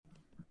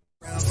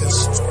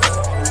honest.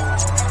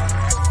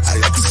 I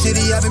left the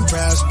city, I've been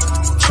browsing,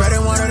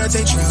 treading water that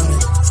they drowning.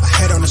 My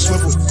head on a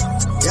swivel,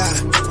 yeah.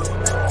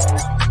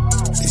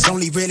 It's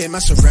only really my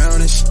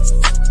surroundings.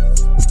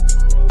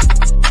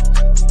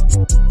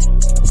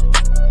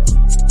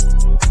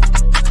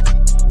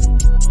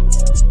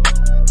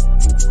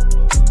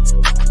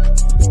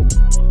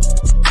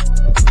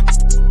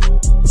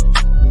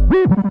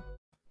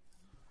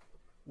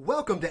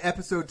 Welcome to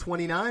episode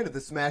 29 of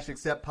the Smash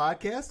Accept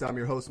podcast. I'm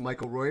your host,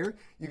 Michael Royer.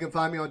 You can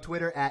find me on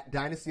Twitter at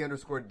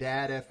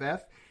Dynasty_DadFF.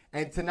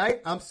 And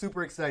tonight, I'm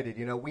super excited.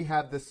 You know, we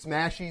have the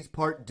Smashies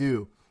Part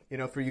 2, you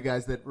know, for you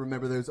guys that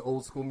remember those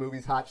old school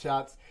movies, Hot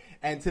Shots.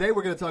 And today,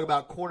 we're going to talk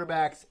about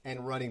quarterbacks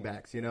and running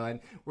backs, you know, and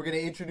we're going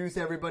to introduce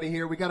everybody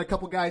here. We got a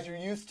couple guys you're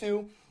used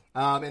to,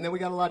 and then we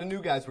got a lot of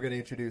new guys we're going to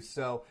introduce.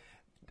 So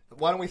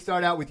why don't we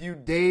start out with you,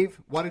 Dave?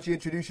 Why don't you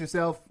introduce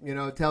yourself? You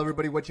know, tell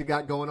everybody what you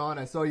got going on.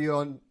 I saw you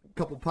on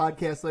couple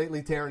podcasts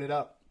lately tearing it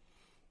up.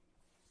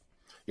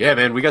 Yeah,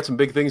 man, we got some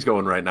big things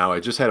going right now.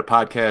 I just had a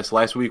podcast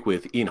last week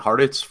with Ian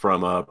Hartitz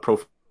from Pro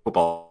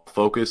Football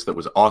Focus that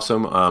was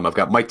awesome. I've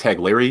got Mike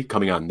Taglieri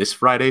coming on this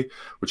Friday,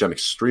 which I'm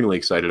extremely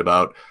excited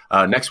about.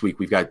 Next week,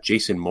 we've got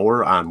Jason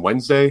Moore on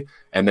Wednesday,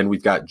 and then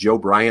we've got Joe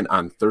Bryant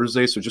on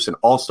Thursday. So just an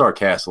all-star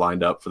cast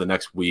lined up for the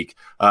next week.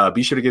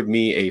 Be sure to give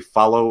me a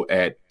follow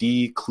at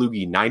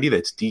DKluge90.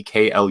 That's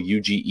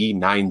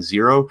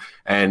DKLUGE90.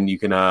 And you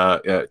can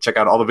check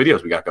out all the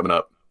videos we got coming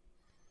up.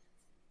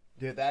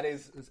 Dude, that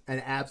is an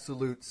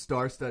absolute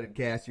star-studded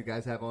cast you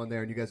guys have on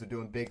there, and you guys are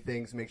doing big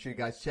things. Make sure you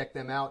guys check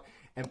them out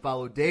and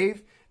follow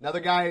Dave.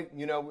 Another guy,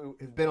 you know,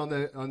 has been on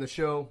the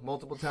show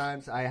multiple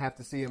times. I have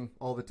to see him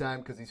all the time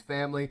because he's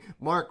family.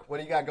 Mark, what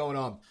do you got going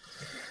on?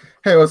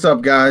 Hey, what's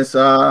up, guys?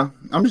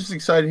 I'm just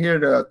excited here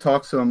to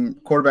talk some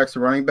quarterbacks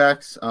and running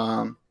backs.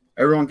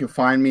 Everyone can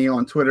find me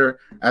on Twitter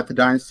at the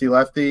Dynasty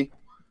Lefty.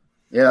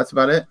 Yeah, that's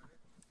about it.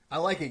 I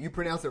like it. You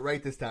pronounced it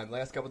right this time.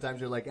 Last couple times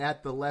you're like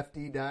at the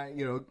Lefty,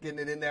 you know, getting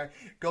it in there.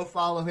 Go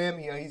follow him.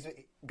 You know, he's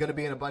going to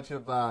be in a bunch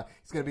of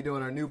he's going to be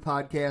doing our new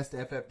podcast,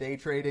 FF Day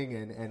Trading,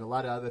 and a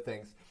lot of other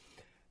things.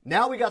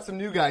 Now we got some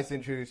new guys to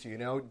introduce you. You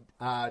know,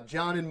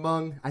 John and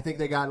Mung, I think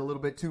they got a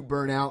little bit too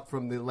burnt out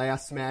from the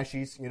last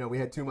Smashies. You know, we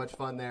had too much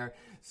fun there.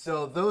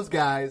 So those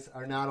guys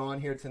are not on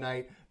here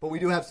tonight, but we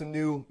do have some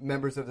new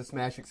members of the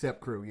Smash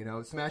Accept crew. You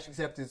know, Smash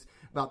Accept is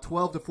about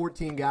 12 to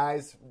 14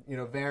 guys, you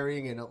know,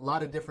 varying, and a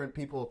lot of different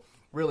people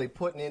really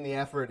putting in the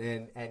effort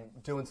and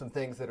doing some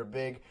things that are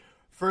big.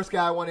 First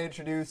guy I want to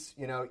introduce,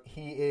 you know,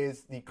 he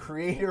is the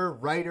creator,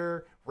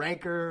 writer,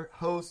 ranker,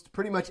 host,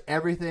 pretty much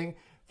everything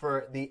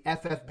for the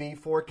FFB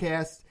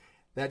forecast.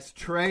 That's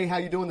Trey. How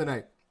you doing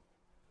tonight?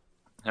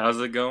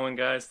 How's it going,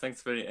 guys?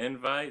 Thanks for the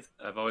invite.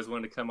 I've always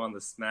wanted to come on the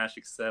Smash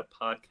Accept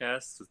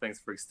podcast, so thanks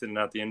for extending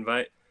out the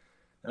invite.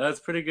 That's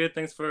pretty good.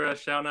 Thanks for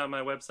shouting out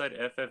my website,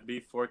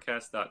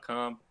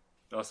 ffbforecast.com.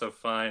 You also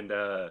find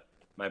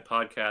my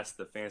podcast,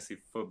 the Fantasy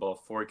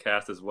Football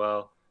Forecast, as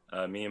well.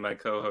 Me and my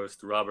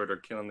co-host, Robert, are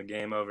killing the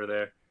game over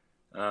there.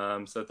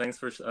 So thanks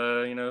for,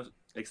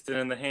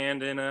 extending the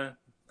hand, and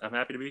I'm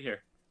happy to be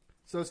here.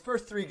 So those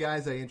first three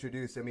guys I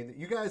introduced, I mean, do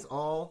you guys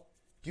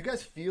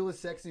feel as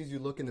sexy as you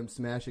look in them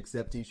Smash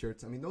Accept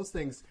t-shirts? I mean, those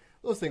things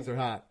are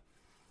hot.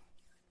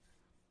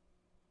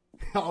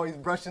 Oh, he's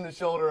brushing the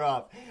shoulder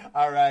off.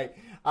 All right.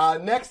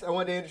 Next, I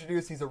want to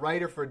introduce, he's a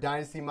writer for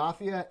Dynasty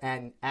Mafia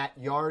and at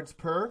Yards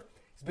Per.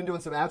 He's been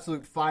doing some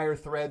absolute fire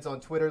threads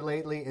on Twitter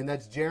lately, and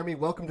that's Jeremy.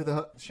 Welcome to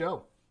the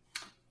show.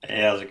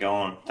 Hey, how's it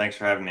going? Thanks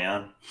for having me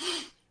on.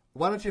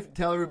 Why don't you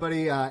tell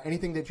everybody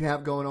anything that you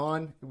have going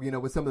on, you know,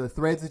 with some of the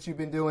threads that you've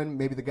been doing,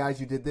 maybe the guys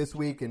you did this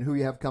week and who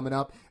you have coming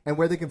up, and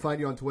where they can find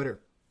you on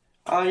Twitter.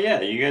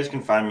 Yeah, you guys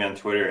can find me on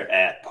Twitter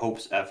at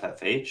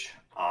PopesFFH.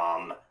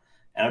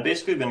 And I've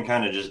basically been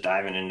kind of just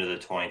diving into the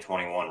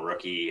 2021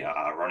 rookie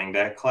running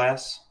back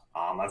class.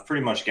 I've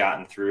pretty much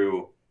gotten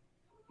through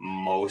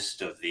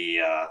most of the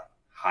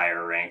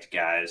higher ranked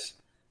guys.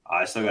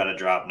 I still got to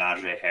drop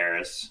Najee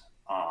Harris.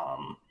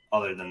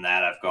 Other than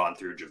that, I've gone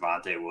through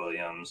Javonte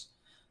Williams,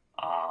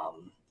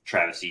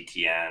 Travis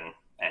Etienne,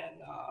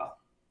 and a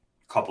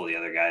couple of the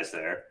other guys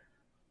there.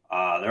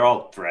 They're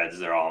all threads.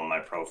 They're all in my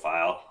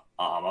profile.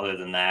 Other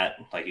than that,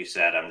 like you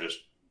said, I'm just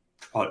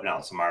putting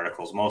out some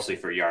articles, mostly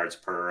for Yards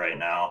Per right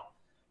now.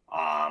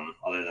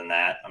 Other than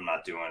that, I'm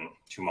not doing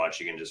too much.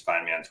 You can just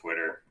find me on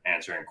Twitter,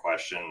 answering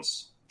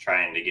questions,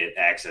 trying to get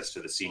access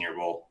to the Senior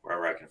Bowl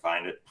wherever I can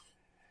find it.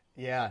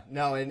 Yeah,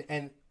 no,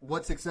 and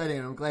what's exciting,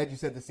 and I'm glad you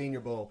said the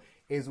Senior Bowl,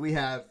 is we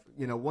have,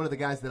 you know, one of the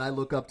guys that I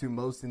look up to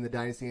most in the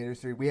Dynasty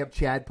industry. We have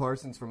Chad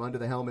Parsons from Under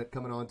the Helmet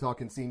coming on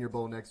talking Senior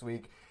Bowl next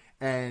week,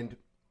 and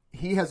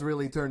he has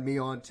really turned me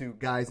on to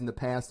guys in the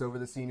past over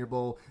the Senior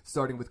Bowl,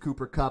 starting with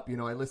Cooper Kupp. You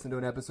know, I listened to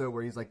an episode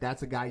where he's like,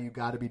 that's a guy you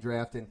got to be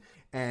drafting.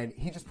 And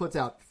he just puts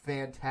out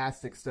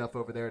fantastic stuff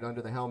over there at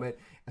Under the Helmet,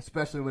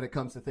 especially when it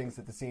comes to things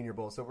at the Senior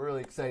Bowl. So we're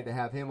really excited to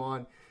have him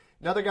on.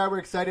 Another guy we're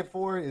excited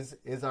for is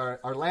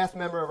our last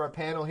member of our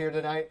panel here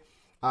tonight.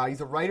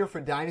 He's a writer for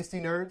Dynasty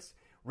Nerds,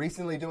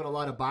 recently doing a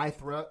lot of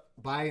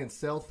buy and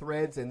sell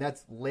threads, and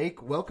that's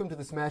Lake. Welcome to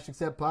the Smash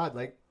Accept Pod,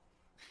 Lake.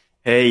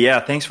 Hey, yeah,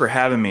 thanks for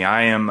having me.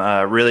 I am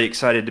really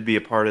excited to be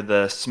a part of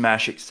the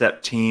Smash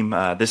Accept team.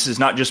 This is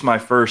not just my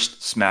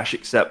first Smash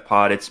Accept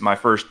pod, it's my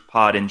first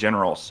pod in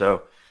general.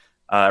 So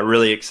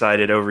really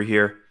excited over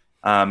here.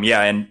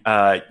 And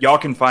y'all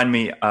can find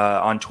me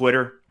on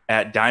Twitter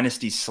at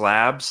Dynasty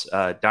Slabs,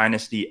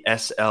 Dynasty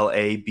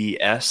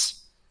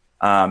SLABS.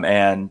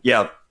 And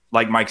yeah,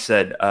 like Mike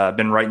said, I've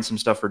been writing some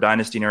stuff for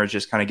Dynasty Nerds,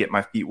 just kind of get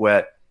my feet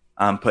wet,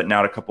 putting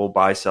out a couple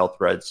buy-sell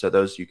threads. So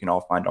those you can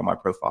all find on my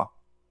profile.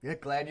 Yeah,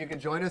 glad you can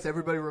join us.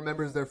 Everybody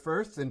remembers their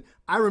firsts, and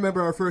I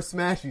remember our first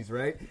Smashies,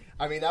 right?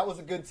 I mean, that was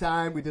a good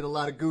time. We did a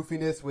lot of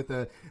goofiness with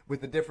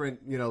the different,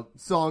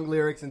 song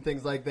lyrics and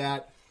things like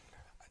that.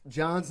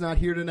 John's not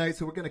here tonight,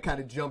 so we're going to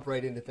kind of jump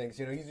right into things.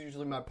 He's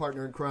usually my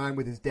partner in crime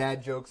with his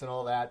dad jokes and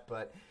all that,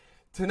 but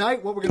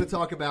tonight what we're going to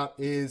talk about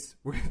is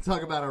we're going to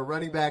talk about our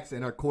running backs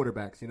and our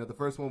quarterbacks. The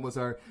first one was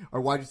our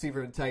wide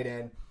receiver and tight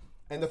end,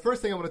 and the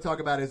first thing I want to talk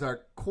about is our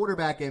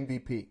quarterback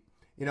MVP.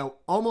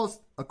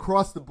 Almost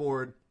across the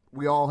board,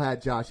 we all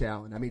had Josh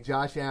Allen. I mean,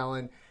 Josh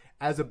Allen,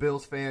 as a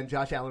Bills fan,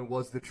 Josh Allen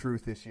was the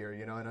truth this year,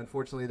 and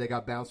unfortunately they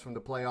got bounced from the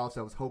playoffs.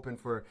 I was hoping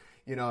for,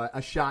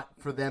 a shot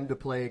for them to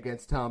play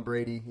against Tom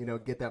Brady,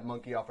 get that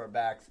monkey off our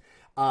backs.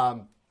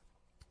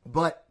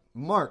 But,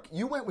 Mark,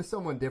 you went with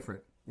someone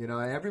different.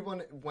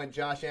 Everyone went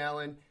Josh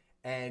Allen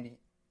you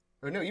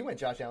went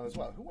Josh Allen as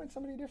well. Who went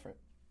somebody different?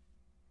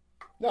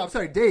 No, I'm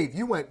sorry, Dave,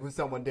 you went with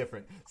someone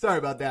different. Sorry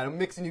about that. I'm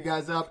mixing you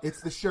guys up.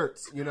 It's the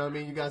shirts. You know what I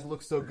mean? You guys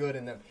look so good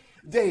in them.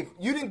 Dave,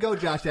 you didn't go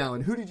Josh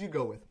Allen. Who did you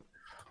go with?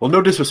 Well,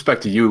 no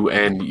disrespect to you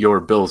and your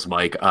Bills,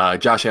 Mike.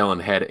 Josh Allen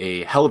had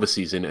a hell of a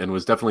season and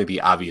was definitely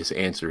the obvious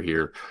answer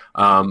here.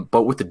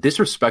 But with the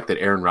disrespect that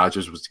Aaron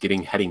Rodgers was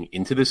getting heading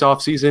into this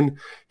offseason,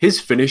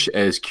 his finish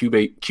as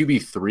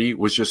QB3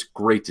 was just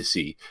great to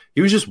see.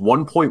 He was just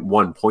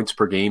 1.1 points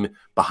per game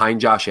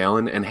behind Josh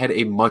Allen and had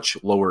a much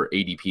lower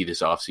ADP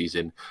this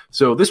offseason.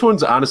 So this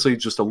one's honestly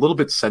just a little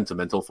bit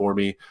sentimental for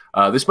me.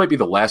 This might be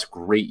the last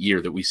great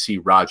year that we see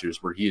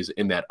Rodgers where he is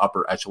in that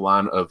upper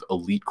echelon of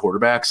elite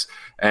quarterbacks.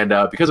 And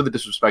because of the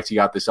disrespect he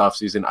got this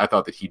offseason, I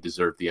thought that he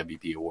deserved the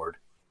MVP award.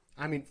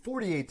 I mean,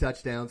 48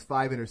 touchdowns,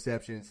 5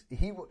 interceptions.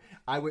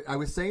 I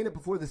was saying it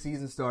before the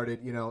season started.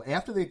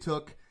 After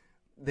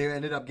they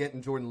ended up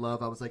getting Jordan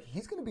Love, I was like,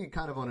 he's going to be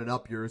kind of on an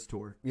up yours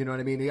tour. You know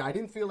what I mean? I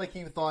didn't feel like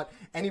he thought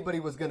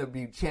anybody was going to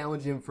be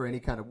challenging him for any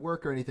kind of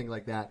work or anything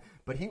like that.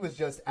 But he was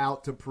just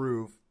out to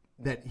prove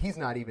that he's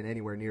not even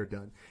anywhere near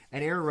done.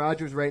 And Aaron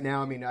Rodgers right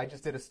now, I mean, I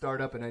just did a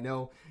startup, and I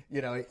know,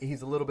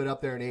 he's a little bit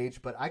up there in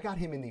age, but I got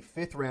him in the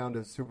 5th round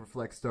of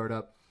Superflex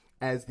startup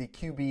as the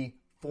QB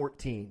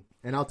 14,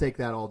 and I'll take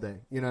that all day.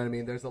 You know what I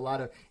mean? There's a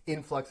lot of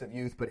influx of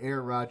youth, but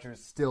Aaron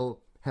Rodgers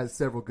still has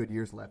several good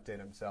years left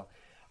in him. So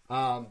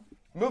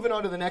moving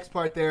on to the next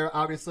part there,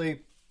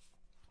 obviously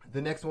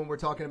the next one we're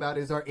talking about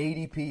is our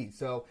ADP.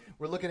 So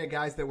we're looking at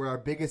guys that were our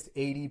biggest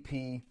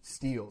ADP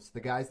steals,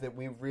 the guys that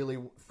we really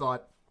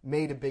thought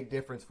made a big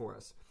difference for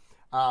us.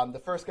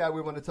 The first guy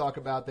we want to talk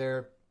about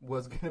there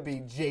was going to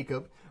be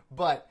Jacob,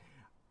 but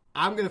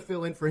I'm going to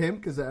fill in for him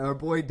because our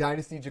boy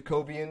Dynasty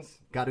Jacobians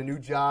got a new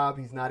job.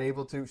 He's not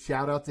able to.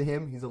 Shout out to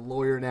him. He's a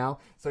lawyer now,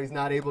 so he's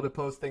not able to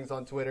post things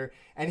on Twitter.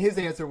 And his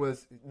answer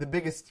was the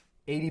biggest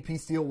ADP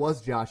steal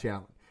was Josh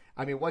Allen.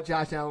 I mean, what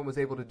Josh Allen was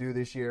able to do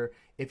this year,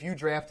 if you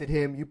drafted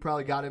him, you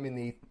probably got him in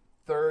the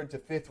 3rd to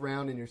 5th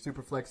round in your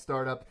Superflex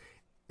startup.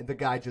 The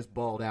guy just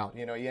balled out.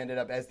 He ended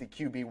up as the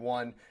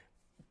QB1,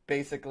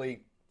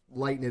 basically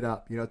lighting it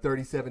up,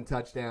 37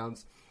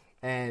 touchdowns.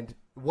 And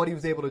what he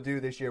was able to do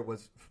this year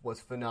was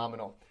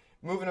phenomenal.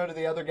 Moving on to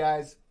the other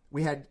guys,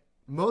 we had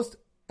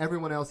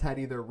everyone else had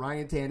either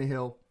Ryan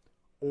Tannehill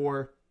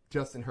or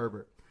Justin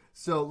Herbert.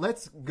 So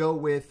let's go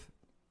with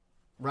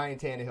Ryan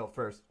Tannehill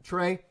first.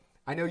 Trey,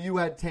 I know you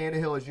had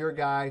Tannehill as your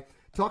guy.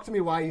 Talk to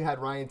me why you had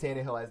Ryan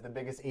Tannehill as the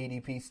biggest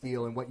ADP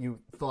steal and what you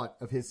thought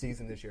of his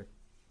season this year.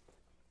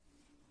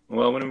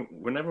 Well,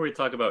 whenever we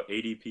talk about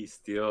ADP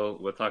steal,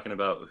 we're talking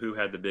about who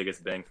had the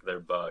biggest bang for their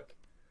buck.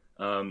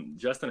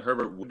 Justin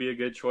Herbert would be a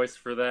good choice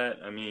for that.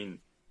 I mean,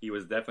 he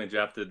was definitely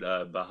drafted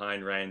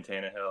behind Ryan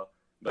Tannehill,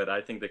 but I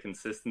think the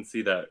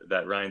consistency that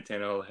Ryan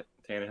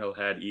Tannehill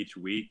had each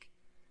week,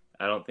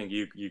 I don't think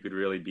you could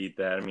really beat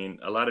that. I mean,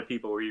 a lot of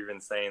people were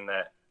even saying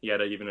that he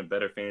had even a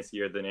better fantasy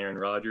year than Aaron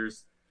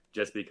Rodgers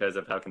just because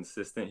of how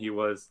consistent he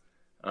was.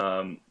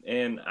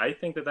 And I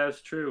think that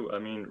was true. I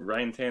mean,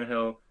 Ryan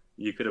Tannehill,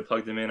 you could have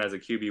plugged him in as a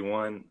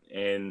QB1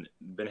 and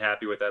been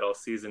happy with that all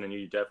season, and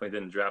you definitely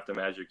didn't draft him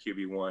as your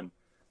QB1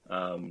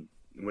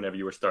 whenever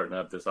you were starting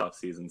up this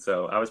offseason.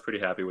 So I was pretty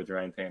happy with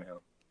Ryan Tannehill.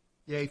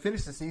 Yeah, he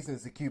finished the season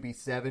as the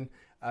QB7.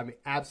 I mean,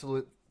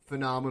 absolute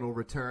phenomenal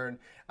return.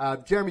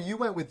 Jeremy, you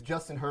went with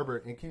Justin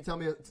Herbert, and can you tell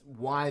me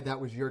why that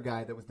was your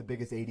guy that was the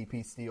biggest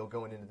ADP steal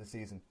going into the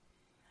season?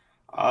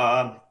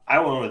 I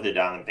went with it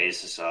on the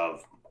basis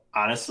of,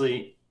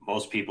 honestly,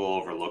 most people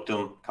overlooked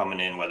him coming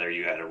in, whether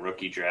you had a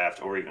rookie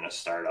draft or even a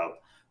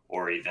startup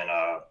or even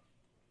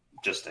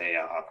just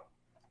a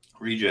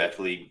redraft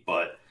league.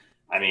 But,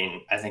 I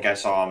mean, I think I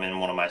saw him in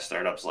one of my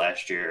startups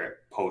last year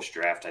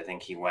post-draft. I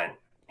think he went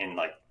in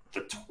like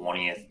the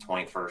 20th,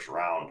 21st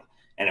round,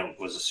 and it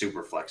was a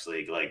super flex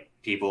league. Like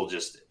people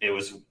just, it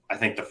was, I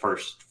think the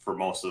first for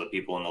most of the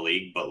people in the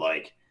league, but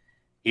like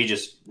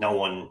no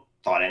one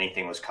thought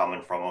anything was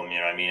coming from him. You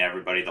know what I mean?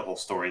 Everybody, the whole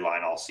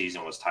storyline all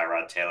season was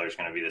Tyrod Taylor's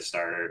going to be the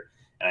starter.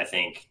 And I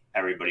think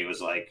everybody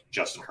was like,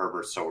 Justin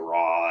Herbert's so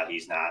raw.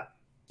 He's not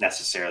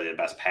necessarily the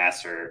best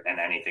passer and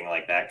anything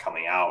like that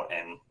coming out.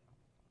 And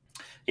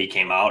he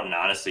came out and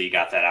honestly, he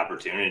got that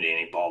opportunity and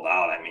he balled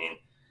out. I mean,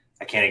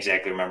 I can't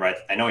exactly remember.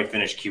 I know he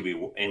finished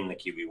QB in the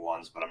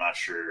QB1s, but I'm not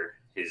sure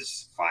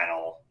his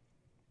final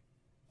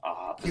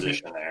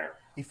position there.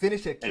 He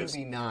finished at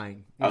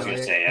QB9. I was going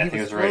to say, I think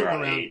it was right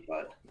around 8,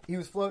 but he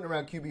was floating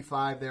around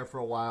QB5 there for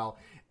a while.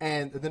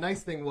 And the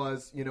nice thing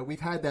was, you know,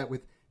 we've had that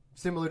with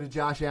similar to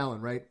Josh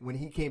Allen, right? When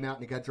he came out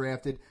and he got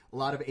drafted, a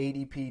lot of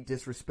ADP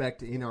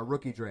disrespect in our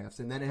rookie drafts.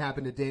 And then it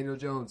happened to Daniel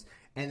Jones.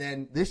 And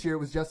then this year it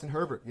was Justin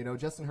Herbert. You know,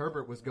 Justin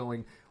Herbert was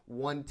going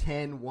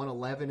 110,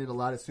 111 in a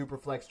lot of super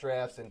flex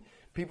drafts. And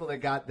people that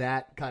got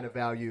that kind of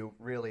value,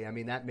 really, I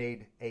mean, that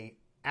made a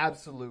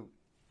absolute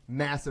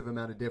massive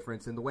amount of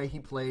difference. And the way he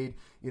played,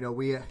 you know,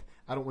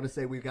 I don't want to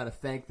say we've got to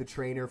thank the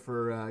trainer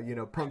for, you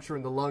know,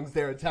 puncturing the lungs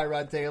there at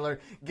Tyrod Taylor,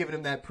 giving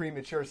him that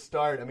premature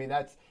start. I mean,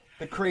 that's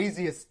the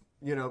craziest,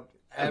 you know,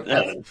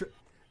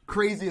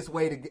 craziest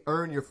way to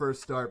earn your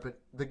first start. But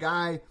the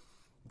guy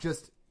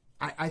just,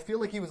 I feel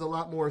like he was a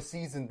lot more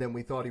seasoned than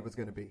we thought he was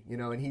going to be, you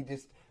know, and he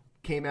just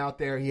came out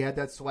there. He had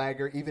that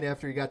swagger. Even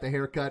after he got the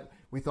haircut,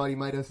 we thought he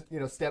might have, you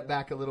know, stepped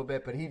back a little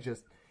bit, but he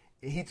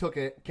took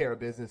care of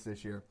business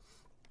this year.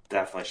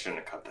 Definitely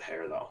shouldn't have cut the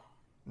hair, though.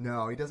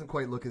 No, he doesn't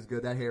quite look as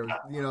good. That hair,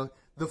 you know,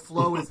 the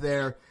flow is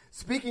there.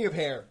 Speaking of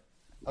hair,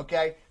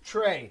 okay,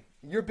 Trey,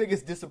 your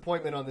biggest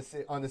disappointment on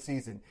the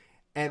season.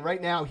 And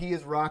right now he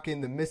is rocking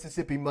the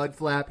Mississippi mud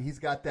flap. He's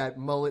got that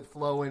mullet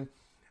flowing.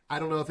 I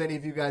don't know if any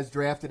of you guys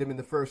drafted him in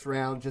the first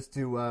round just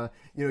to,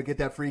 you know, get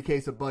that free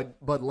case of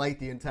Bud Light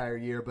the entire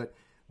year. But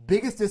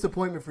biggest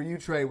disappointment for you,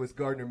 Trey, was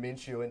Gardner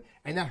Minshew.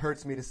 And that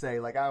hurts me to say.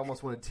 Like, I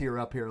almost want to tear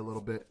up here a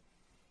little bit.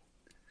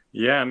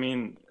 Yeah, I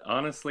mean,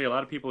 honestly, a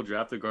lot of people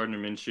drafted Gardner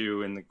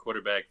Minshew in the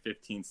quarterback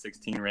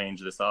 15-16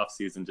 range this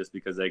offseason just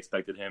because they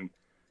expected him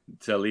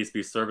to at least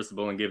be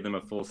serviceable and give them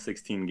a full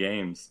 16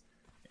 games.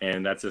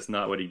 And that's just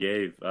not what he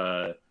gave.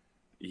 I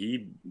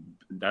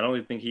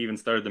don't think he even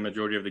started the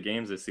majority of the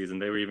games this season.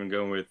 They were even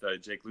going with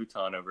Jake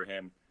Luton over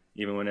him,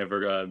 even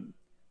whenever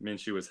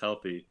Minshew was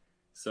healthy.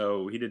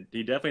 So he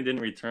definitely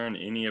didn't return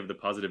any of the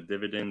positive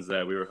dividends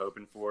that we were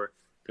hoping for.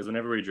 Because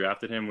whenever we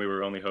drafted him, we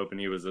were only hoping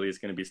he was at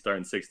least going to be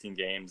starting 16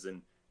 games,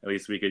 and at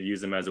least we could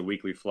use him as a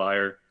weekly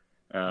flyer.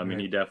 And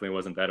he definitely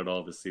wasn't that at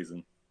all this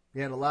season.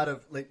 Yeah, and a lot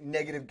of like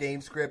negative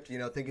game script, you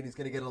know, thinking he's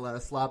going to get a lot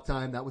of slop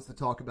time. That was the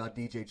talk about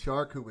DJ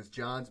Chark, who was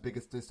John's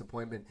biggest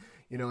disappointment,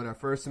 you know, in our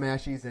first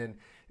Smashies. And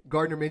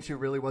Gardner Minshew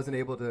really wasn't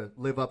able to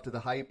live up to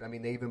the hype. I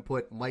mean, they even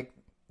put Mike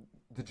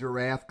the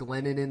Giraffe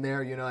Glennon in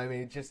there, you know, I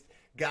mean, just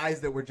guys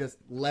that were just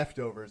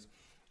leftovers.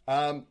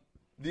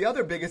 The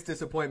other biggest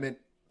disappointment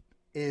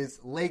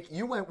is Lake.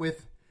 You went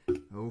with,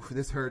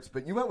 this hurts,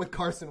 but you went with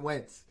Carson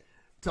Wentz.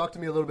 Talk to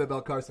me a little bit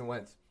about Carson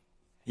Wentz.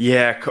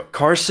 Yeah,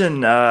 Carson,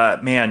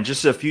 man,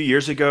 just a few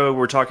years ago,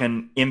 we're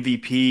talking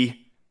MVP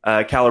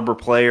caliber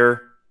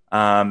player.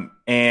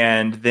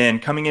 And then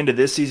coming into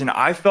this season,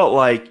 I felt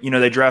like, you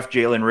know, they draft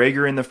Jalen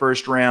Reagor in the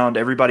first round.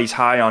 Everybody's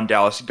high on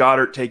Dallas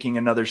Goedert taking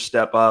another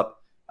step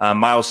up.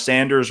 Miles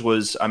Sanders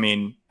was, I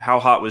mean, how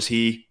hot was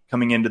he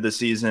coming into the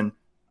season?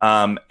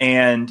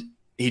 And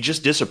he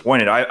just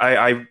disappointed.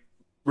 I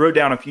wrote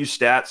down a few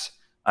stats.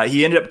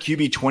 He ended up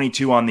QB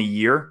 22 on the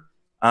year.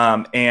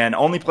 And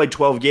only played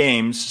 12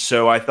 games,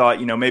 so I thought,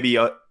 you know, maybe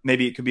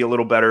it could be a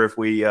little better if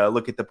we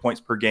look at the points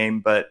per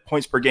game. But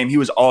points per game, he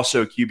was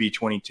also QB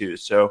 22,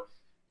 so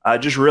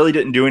just really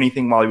didn't do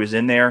anything while he was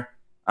in there.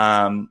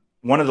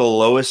 One of the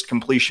lowest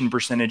completion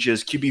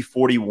percentages, QB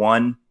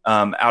 41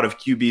 out of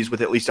QBs with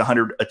at least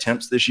 100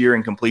 attempts this year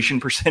in completion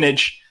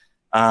percentage.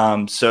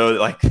 So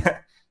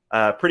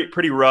like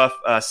pretty rough.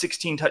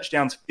 16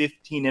 touchdowns,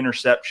 15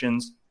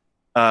 interceptions,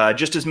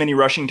 just as many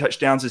rushing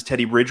touchdowns as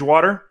Teddy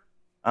Bridgewater.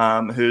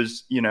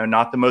 Who's, you know,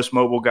 not the most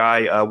mobile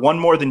guy, one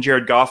more than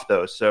Jared Goff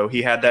though. So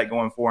he had that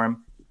going for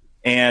him.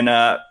 And,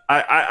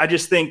 I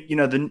just think, you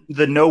know,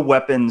 the no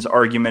weapons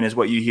argument is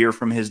what you hear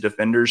from his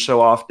defenders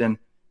so often.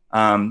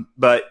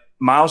 But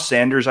Miles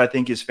Sanders, I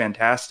think, is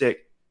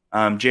fantastic.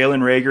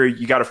 Jalen Reagor,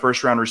 you got a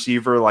first round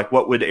receiver. Like,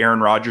 what would Aaron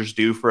Rodgers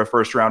do for a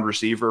first round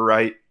receiver?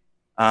 Right.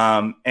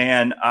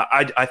 And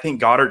I think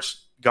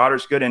Goddard's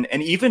good.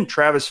 And even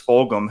Travis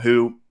Fulgham,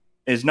 who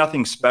is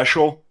nothing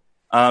special.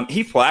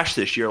 He flashed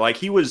this year. Like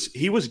he was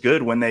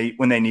good when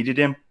they needed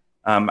him.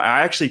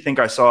 I actually think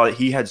I saw that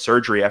he had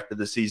surgery after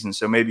the season,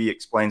 so maybe it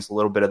explains a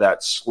little bit of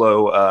that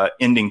slow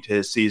ending to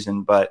his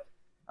season. But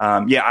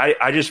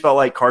I just felt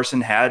like Carson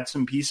had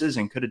some pieces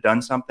and could have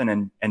done something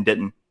and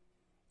didn't.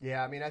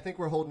 Yeah, I mean, I think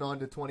we're holding on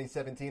to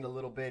 2017 a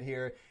little bit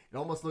here. It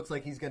almost looks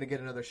like he's going to get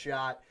another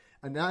shot.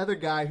 Another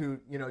guy who,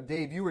 you know,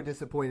 Dave, you were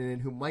disappointed in,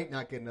 who might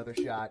not get another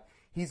shot.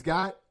 He's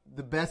got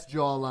the best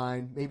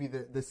jawline, maybe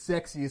the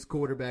sexiest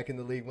quarterback in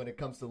the league when it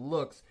comes to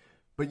looks,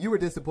 but you were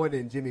disappointed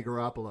in Jimmy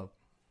Garoppolo.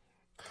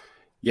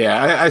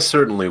 Yeah, I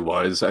certainly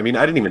was. I mean,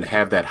 I didn't even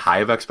have that high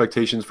of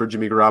expectations for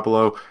Jimmy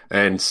Garoppolo,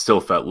 and still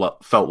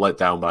felt let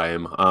down by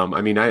him.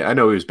 I mean, I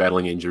know he was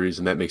battling injuries,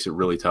 and that makes it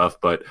really tough.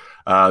 But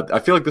I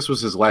feel like this was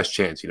his last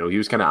chance. You know, he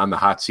was kind of on the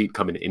hot seat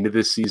coming into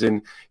this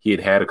season. He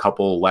had a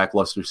couple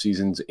lackluster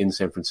seasons in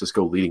San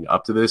Francisco leading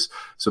up to this,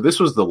 so this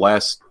was the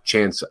last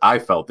chance I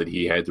felt that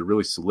he had to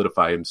really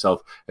solidify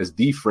himself as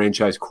the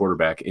franchise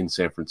quarterback in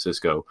San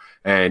Francisco.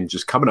 And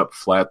just coming up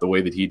flat the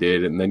way that he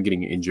did, and then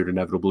getting injured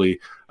inevitably.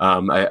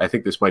 I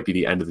think this might be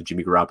the end of the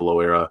Jimmy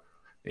Garoppolo era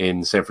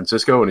in San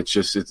Francisco, and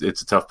it's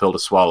a tough pill to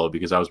swallow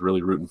because I was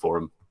really rooting for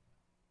him.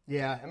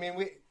 Yeah, I mean,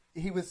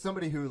 he was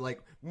somebody who,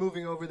 like,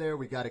 moving over there,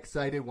 we got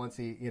excited once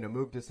he,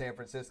 moved to San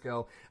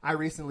Francisco. I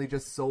recently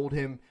just sold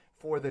him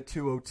for the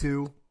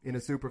 202 in a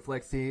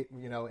Superflex team,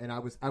 and I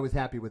was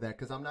happy with that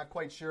because I'm not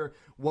quite sure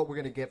what we're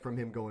going to get from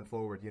him going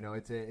forward.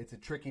 It's a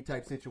tricky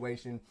type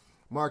situation.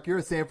 Mark, you're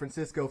a San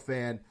Francisco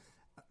fan.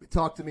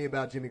 Talk to me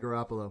about Jimmy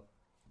Garoppolo.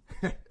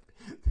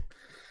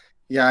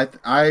 Yeah,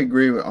 I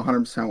agree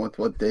 100% with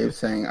what Dave's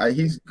saying.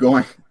 He's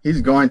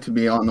going to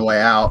be on the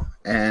way out,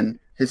 and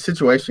his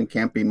situation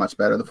can't be much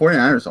better. The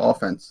 49ers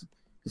offense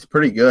is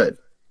pretty good.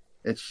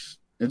 It's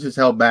just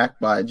held back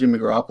by Jimmy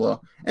Garoppolo.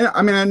 And,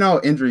 I mean, I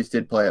know injuries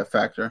did play a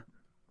factor.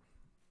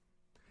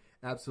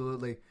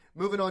 Absolutely.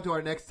 Moving on to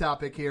our next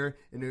topic here,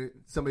 and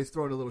somebody's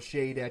throwing a little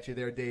shade at you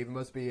there, Dave. It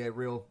must be a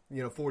real,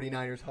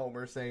 49ers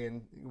homer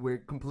saying we're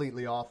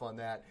completely off on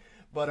that.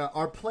 But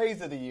our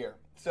plays of the year.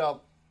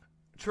 So,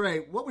 Trey,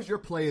 what was your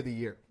play of the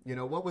year?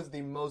 What was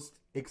the most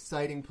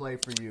exciting play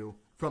for you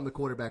from the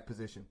quarterback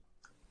position?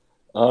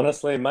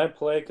 Honestly, my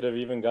play could have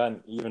even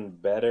gotten even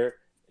better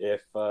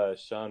if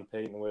Sean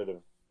Payton would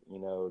have,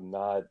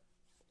 not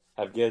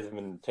have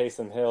given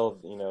Taysom Hill,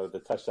 the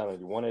touchdown that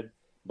he wanted.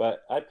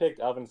 But I picked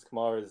Alvin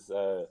Kamara's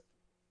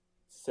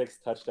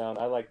sixth touchdown.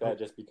 I like that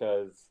just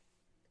because,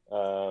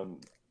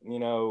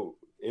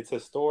 it's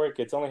historic.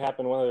 It's only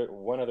happened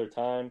one other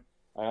time.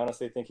 I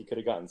honestly think he could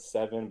have gotten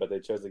 7, but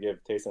they chose to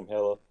give Taysom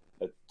Hill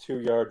a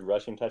 2-yard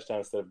rushing touchdown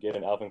instead of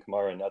giving Alvin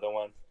Kamara another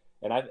one.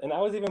 And I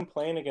was even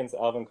playing against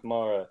Alvin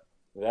Kamara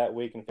that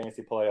week in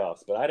fantasy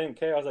playoffs, but I didn't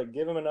care. I was like,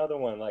 give him another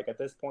one. Like, at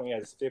this point, he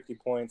has 50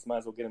 points. Might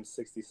as well get him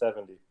 60,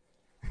 70.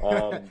 He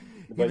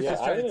was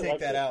just trying to take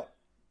that out.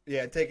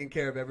 Yeah, taking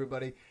care of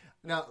everybody.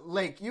 Now,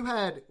 Lake,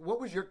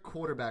 what was your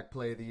quarterback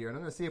play of the year? And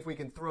I'm going to see if we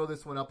can throw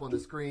this one up on the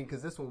screen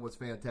because this one was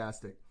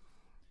fantastic.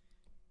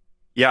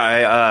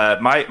 Yeah,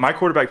 my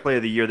quarterback play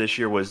of the year this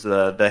year was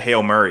the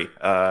Hail Murray,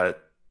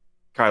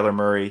 Kyler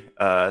Murray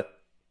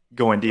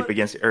going deep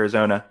against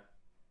Arizona.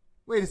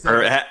 Wait a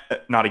second. Or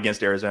not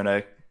against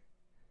Arizona.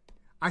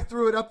 I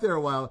threw it up there a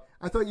while.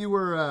 I thought you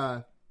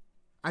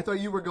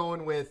were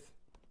going with.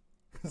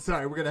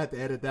 Sorry, we're gonna have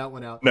to edit that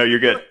one out. No, you're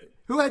good.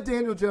 Who had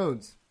Daniel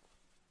Jones?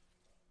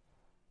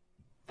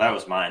 That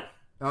was mine.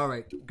 All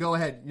right, go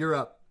ahead. You're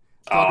up.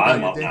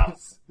 I'm up now.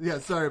 Yeah,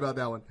 sorry about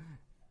that one.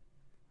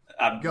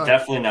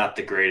 Definitely not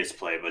the greatest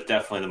play, but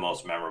definitely the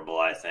most memorable,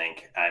 I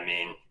think. I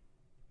mean,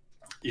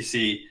 you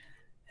see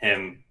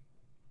him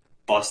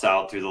bust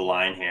out through the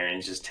line here, and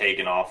he's just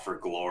taking off for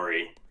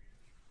glory.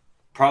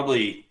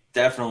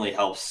 Definitely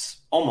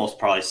helps almost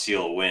probably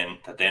seal a win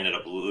that they ended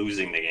up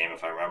losing the game,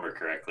 if I remember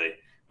correctly.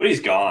 But he's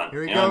gone.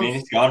 Here he you know goes. what I mean?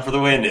 He's gone for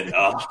the win. And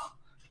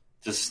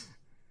just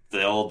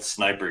the old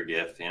sniper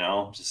gift,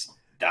 just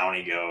down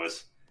he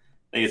goes.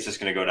 I think it's just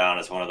going to go down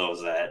as one of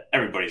those that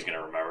everybody's going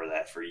to remember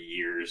that for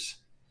years.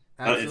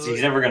 But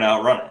he's never going to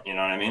outrun it. You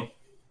know what I mean?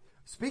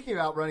 Speaking of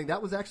outrunning,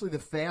 that was actually the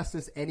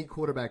fastest any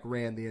quarterback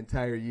ran the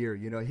entire year.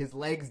 His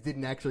legs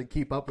didn't actually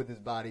keep up with his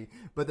body,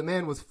 but the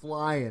man was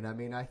flying. I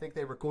mean, I think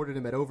they recorded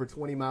him at over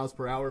 20 miles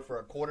per hour for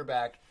a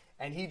quarterback,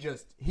 and he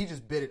just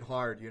bit it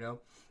hard,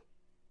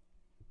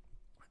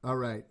 All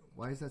right.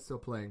 Why is that still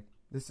playing?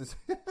 This is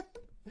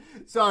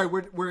sorry,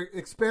 we're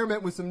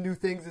experimenting with some new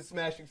things at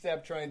Smash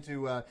Accept, trying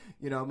to I'm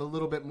a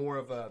little bit more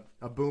of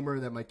a boomer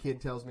that my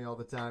kid tells me all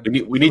the time.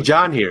 We need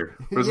John here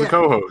as the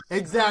co-host.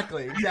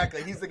 Exactly.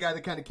 He's the guy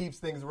that kind of keeps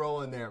things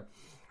rolling there.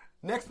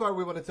 Next part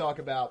we want to talk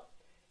about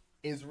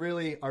is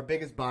really our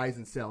biggest buys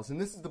and sells. And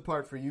this is the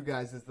part for you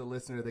guys as the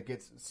listener that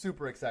gets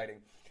super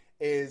exciting.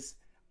 Is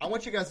I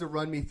want you guys to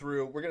run me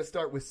through. We're going to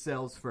start with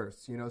sells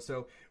first.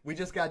 So we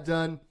just got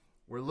done.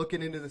 We're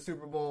looking into the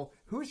Super Bowl.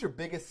 Who's your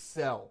biggest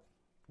sell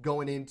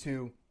going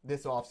into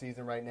this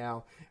offseason right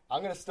now?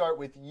 I'm going to start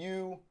with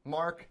you,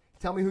 Mark.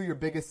 Tell me who your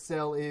biggest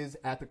sell is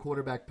at the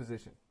quarterback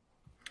position.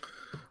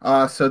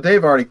 So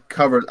Dave already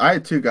covered. I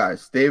had 2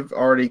 guys. Dave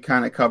already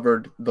kind of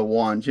covered the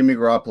one, Jimmy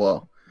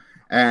Garoppolo.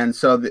 And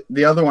so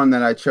the other one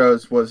that I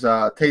chose was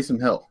Taysom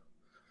Hill.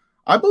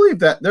 I believe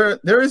that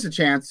there is a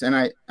chance, and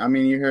I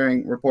mean, you're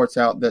hearing reports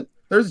out that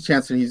there's a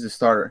chance that he's the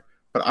starter.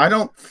 But I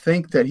don't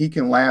think that he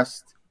can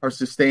last or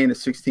sustain a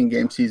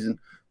 16-game season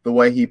the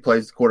way he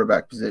plays the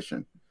quarterback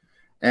position.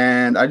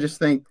 And I just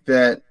think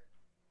that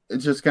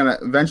it's just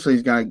eventually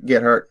he's going to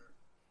get hurt.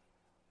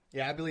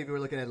 Yeah, I believe we're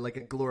looking at like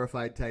a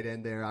glorified tight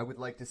end there. I would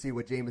like to see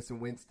what Jameson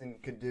Winston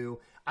could do.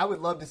 I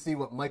would love to see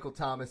what Michael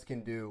Thomas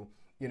can do,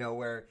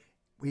 where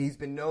he's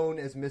been known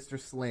as Mr.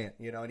 Slant,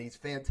 and he's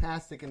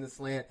fantastic in the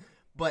slant.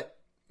 But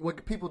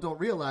what people don't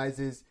realize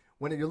is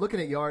when you're looking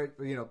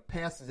at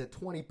passes at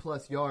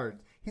 20-plus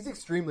yards, he's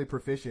extremely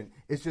proficient.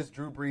 It's just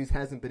Drew Brees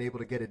hasn't been able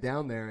to get it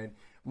down there, and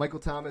Michael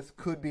Thomas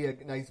could be a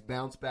nice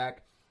bounce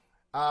back.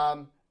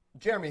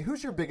 Jeremy,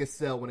 who's your biggest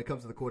sell when it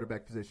comes to the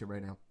quarterback position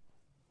right now?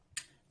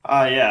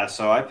 Yeah,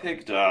 so I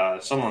picked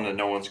someone that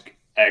no one's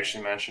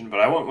actually mentioned, but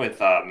I went with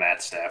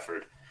Matt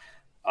Stafford.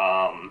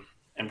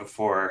 And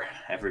before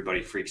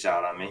everybody freaks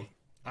out on me,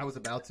 I was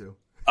about to.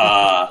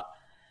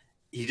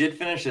 He did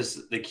finish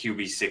as the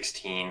QB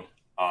 16,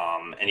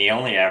 and he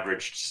only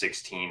averaged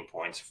 16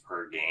 points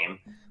per game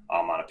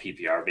on a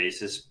PPR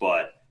basis,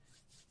 but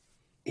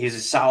he's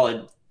a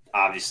solid,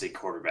 obviously,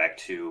 quarterback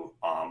too.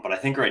 But I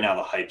think right now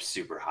the hype's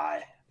super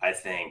high. I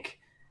think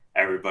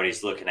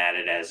everybody's looking at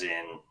it as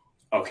in,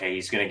 okay,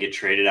 he's going to get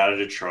traded out of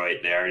Detroit.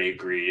 They already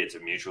agreed. It's a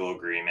mutual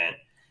agreement.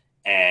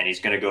 And he's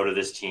going to go to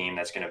this team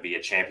that's going to be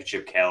a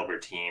championship caliber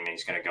team. And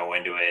he's going to go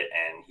into it,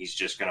 and he's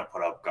just going to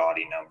put up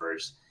gaudy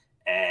numbers.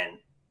 And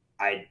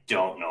I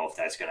don't know if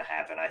that's going to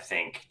happen. I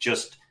think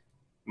just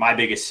my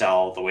biggest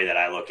sell, the way that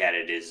I look at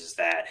it is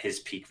that his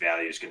peak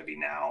value is going to be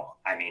now.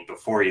 I mean,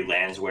 before he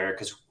lands where,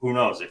 because who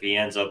knows if he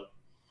ends up,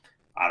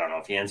 I don't know,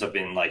 if he ends up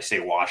in, like, say,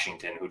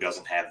 Washington, who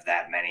doesn't have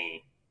that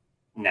many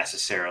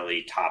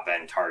necessarily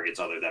top-end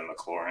targets other than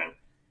McLaurin,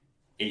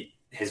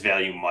 his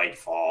value might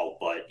fall.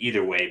 But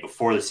either way,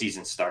 before the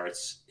season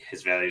starts,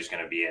 his value is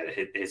going to be at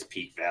his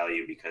peak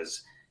value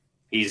because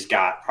he's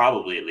got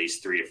probably at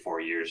least 3 to 4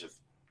 years of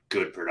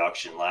good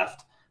production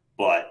left.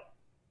 But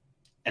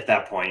at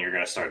that point, you're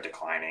going to start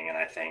declining, and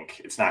I think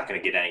it's not going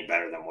to get any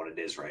better than what it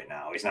is right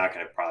now. He's not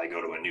going to probably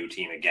go to a new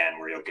team again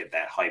where you'll get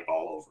that hype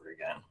all over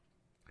again.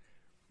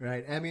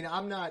 Right. I mean,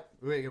 I'm not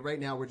 – right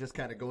now we're just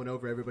kind of going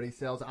over everybody's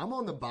sales. I'm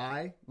on the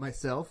buy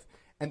myself,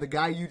 and the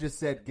guy you just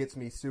said gets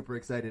me super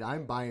excited.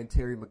 I'm buying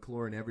Terry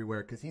McLaurin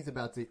everywhere because he's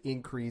about to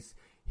increase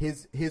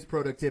his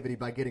productivity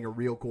by getting a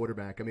real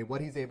quarterback. I mean, what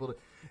he's able to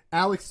 –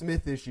 Alex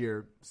Smith this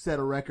year set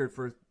a record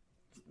for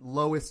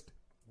lowest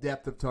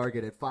depth of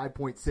target at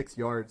 5.6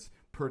 yards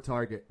per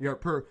target,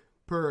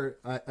 per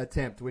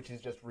attempt, which is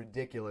just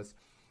ridiculous.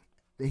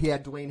 He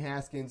had Dwayne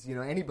Haskins.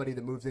 Anybody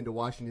that moves into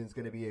Washington is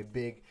going to be a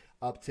big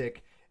uptick.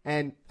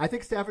 And I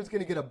think Stafford's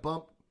going to get a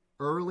bump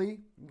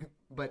early,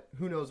 but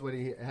who knows what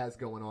he has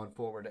going on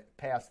forward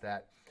past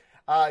that.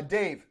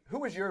 Dave,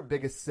 who is your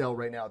biggest sell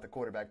right now at the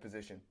quarterback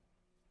position?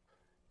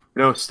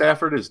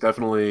 Stafford is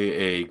definitely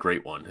a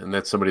great one, and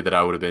that's somebody that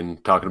I would have been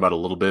talking about a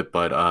little bit,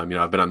 but,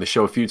 I've been on the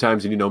show a few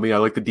times, and you know me, I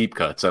like the deep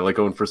cuts. I like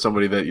going for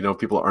somebody that,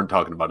 people aren't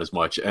talking about as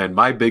much. And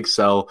my big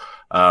sell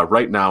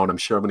right now, and I'm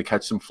sure I'm going to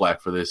catch some flack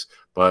for this,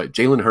 but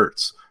Jalen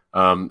Hurts.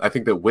 I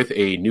think that with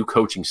a new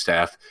coaching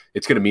staff,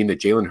 it's going to mean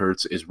that Jalen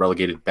Hurts is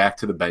relegated back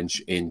to the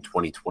bench in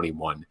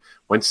 2021.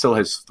 Wentz still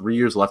has 3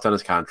 years left on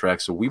his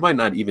contract, so we might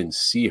not even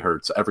see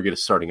Hurts ever get a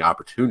starting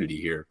opportunity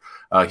here.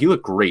 He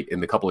looked great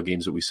in the couple of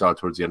games that we saw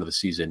towards the end of the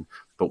season,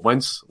 but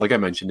Wentz, like I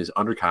mentioned, is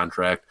under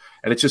contract,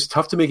 and it's just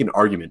tough to make an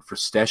argument for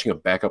stashing a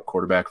backup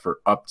quarterback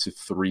for up to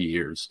 3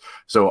 years.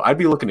 So I'd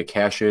be looking to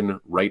cash in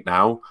right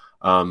now.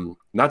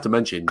 Not to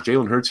mention,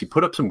 Jalen Hurts, he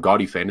put up some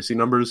gaudy fantasy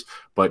numbers,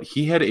 but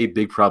he had a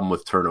big problem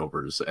with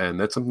turnovers, and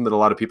that's something that a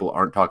lot of people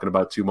aren't talking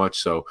about too much.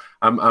 So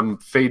I'm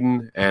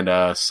fading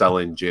and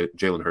selling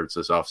Jalen Hurts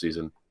this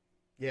offseason.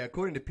 Yeah,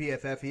 according to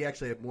PFF, he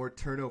actually had more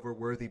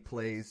turnover-worthy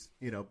plays,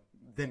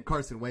 than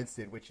Carson Wentz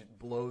did, which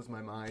blows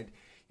my mind.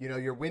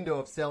 Your window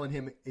of selling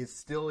him is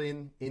still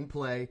in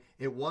play.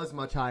 It was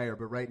much higher,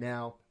 but right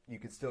now you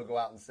could still go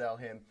out and sell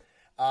him.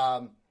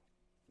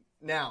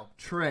 Now,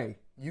 Trey,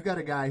 you got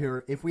a guy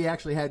here. If we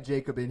actually had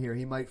Jacob in here,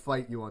 he might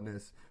fight you on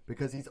this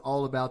because he's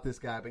all about this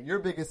guy. But your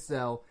biggest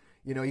sell,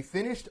 he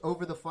finished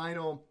over the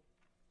final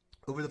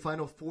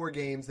 4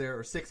 games there,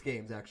 or 6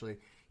 games actually.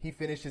 He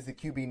finished as the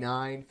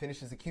QB9,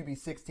 finishes the QB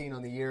 16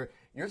 on the year.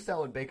 You're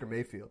selling Baker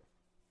Mayfield.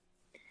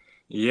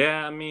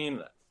 Yeah, I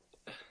mean,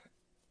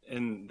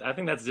 and I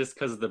think that's just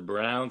because the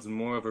Browns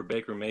more over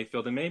Baker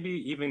Mayfield, and maybe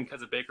even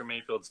because of Baker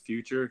Mayfield's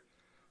future.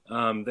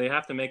 They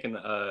have to make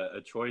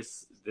a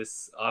choice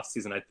this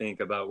offseason, I think,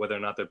 about whether or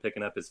not they're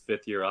picking up his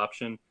 5th-year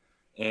option.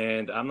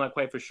 And I'm not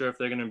quite for sure if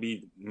they're going to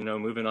be,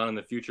 moving on in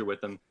the future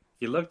with him.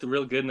 He looked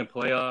real good in the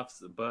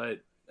playoffs, but,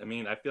 I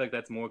mean, I feel like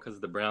that's more because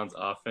of the Browns'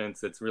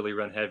 offense. It's really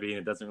run heavy, and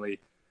it doesn't really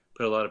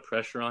put a lot of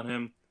pressure on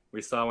him.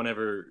 We saw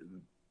whenever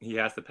he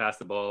has to pass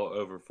the ball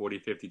over 40,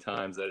 50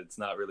 times that it's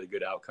not really a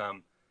good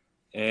outcome.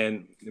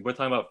 And we're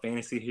talking about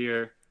fantasy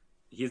here.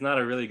 He's not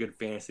a really good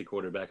fantasy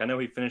quarterback. I know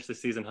he finished the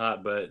season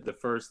hot, but the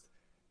first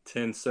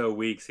 10 so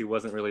weeks, he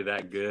wasn't really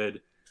that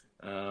good.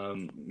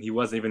 He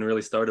wasn't even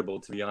really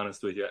startable, to be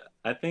honest with you.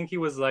 I think he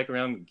was like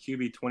around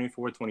QB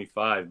 24,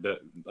 25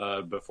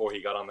 before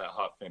he got on that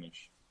hot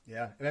finish.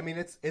 Yeah, and I mean,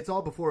 it's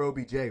all before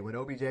OBJ. When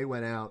OBJ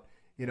went out,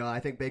 I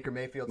think Baker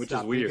Mayfield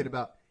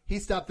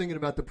stopped thinking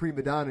about the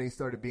prima donna and he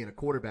started being a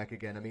quarterback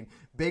again. I mean,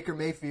 Baker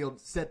Mayfield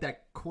set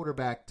that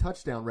quarterback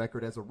touchdown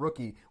record as a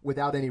rookie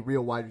without any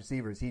real wide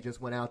receivers. He just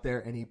went out there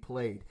and he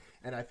played.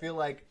 And I feel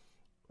like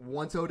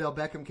once Odell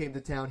Beckham came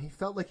to town, he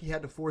felt like he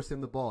had to force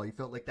him the ball. He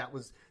felt like that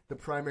was the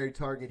primary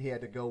target he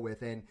had to go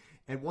with. And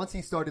once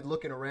he started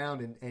looking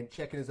around and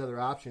checking his other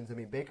options, I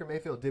mean, Baker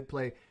Mayfield did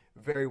play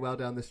very well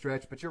down the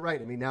stretch. But you're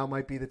right. I mean, now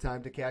might be the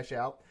time to cash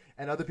out.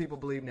 And other people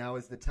believe now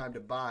is the time to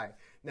buy.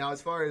 Now,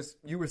 as far as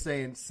you were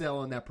saying, sell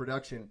on that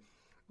production,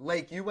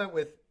 Lake, you went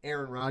with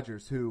Aaron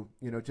Rodgers, who,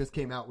 just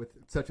came out with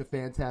such a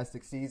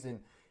fantastic season.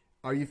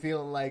 Are you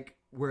feeling like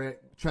we're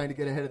trying to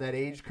get ahead of that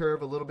age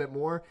curve a little bit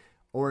more?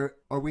 Or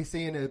are we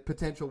seeing a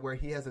potential where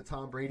he has a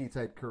Tom Brady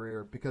type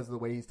career because of the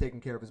way he's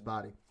taking care of his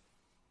body?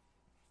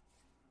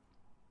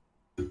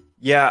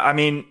 Yeah, I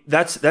mean,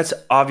 that's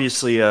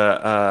obviously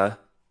a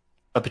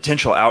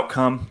potential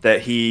outcome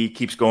that he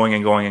keeps going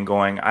and going and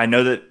going. I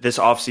know that this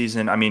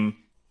offseason, I mean,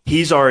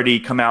 he's already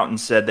come out and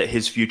said that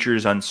his future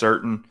is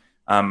uncertain.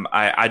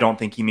 I don't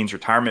think he means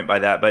retirement by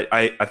that, but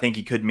I think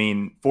he could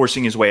mean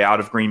forcing his way out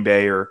of Green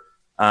Bay or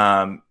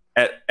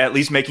at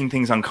least making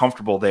things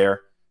uncomfortable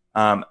there.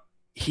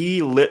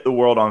 He lit the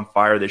world on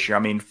fire this year.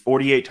 I mean,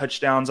 48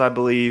 touchdowns, I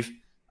believe.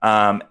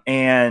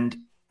 And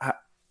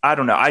I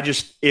don't know.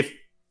 If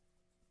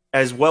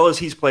as well as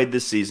he's played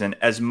this season,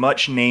 as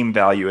much name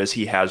value as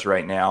he has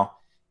right now,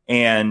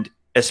 and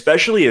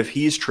especially if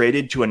he's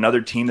traded to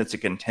another team that's a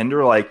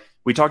contender, like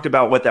we talked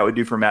about what that would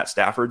do for Matt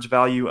Stafford's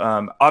value.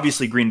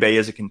 Obviously, Green Bay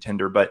is a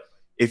contender, but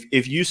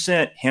if you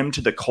sent him to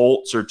the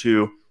Colts or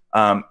to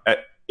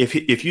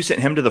if you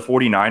sent him to the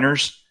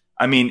 49ers,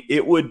 I mean,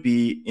 it would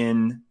be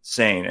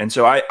insane. And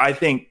so I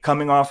think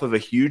coming off of a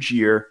huge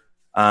year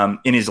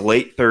in his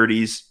late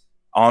 30s,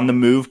 on the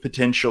move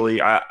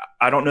potentially, I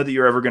don't know that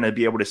you're ever going to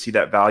be able to see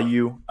that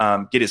value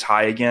get as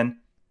high again.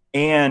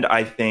 And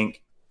I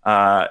think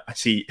I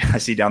see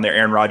down there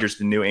Aaron Rodgers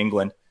to New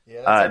England.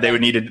 Yeah, they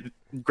would need to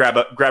grab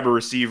a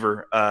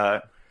receiver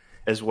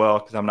as well,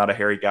 because I'm not a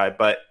hairy guy.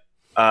 But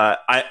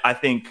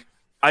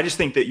I just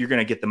think that you're going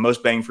to get the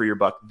most bang for your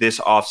buck this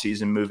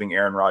offseason moving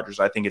Aaron Rodgers.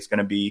 I think it's going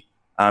to be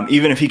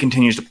even if he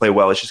continues to play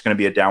well, it's just going to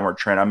be a downward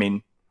trend. I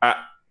mean,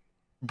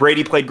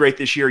 Brady played great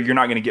this year. You're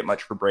not going to get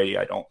much for Brady,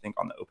 I don't think,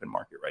 on the open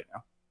market right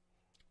now.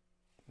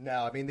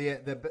 No, I mean,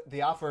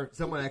 the offer,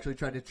 someone actually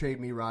tried to trade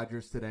me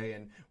Rodgers today,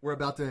 and we're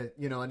about to,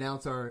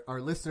 announce our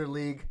listener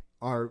league,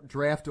 our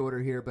draft order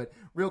here. But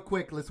real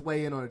quick, let's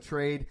weigh in on a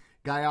trade.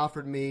 Guy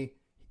offered me,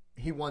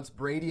 he wants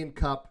Brady and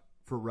Cup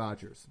for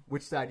Rodgers.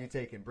 Which side are you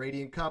taking,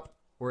 Brady and Cup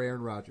or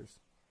Aaron Rodgers?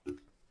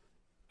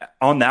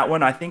 On that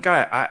one, I think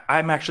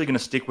I'm actually going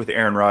to stick with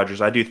Aaron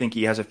Rodgers. I do think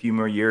he has a few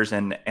more years,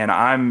 and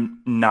I'm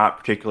not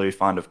particularly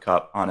fond of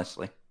Cup,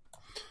 honestly.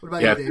 What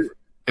about you, Dave?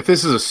 If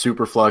this is a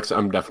super flex,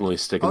 I'm definitely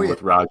sticking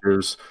with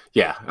Rodgers.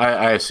 Yeah,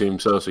 I assume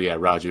so. So, yeah,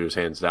 Rodgers,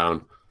 hands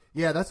down.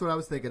 Yeah, that's what I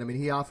was thinking. I mean,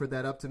 he offered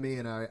that up to me,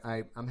 and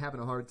I'm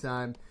having a hard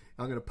time.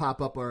 I'm going to pop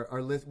up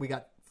our list. We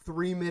got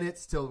 3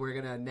 minutes till we're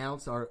going to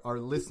announce our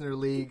listener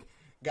league.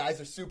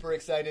 Guys are super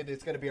excited.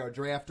 It's going to be our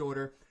draft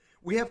order.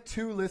 We have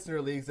 2 listener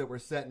leagues that we're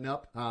setting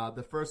up.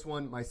 The first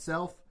one,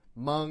 myself,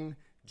 Mung,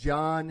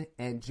 John,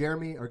 and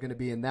Jeremy are going to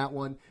be in that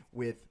one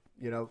with,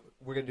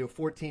 we're going to do a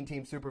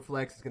 14-team super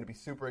flex. It's going to be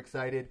super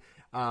excited.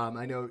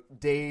 I know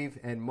Dave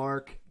and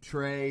Mark,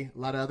 Trey, a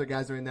lot of other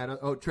guys are in that.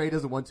 Oh, Trey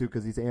doesn't want to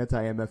because he's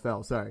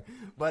anti-MFL. Sorry.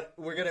 But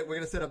we're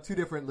gonna set up 2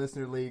 different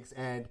listener leagues,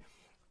 and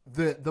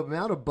the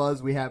amount of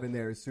buzz we have in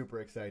there is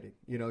super exciting.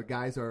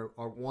 Guys are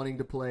wanting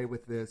to play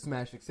with the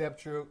Smash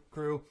Accept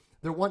crew.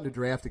 They're wanting to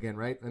draft again,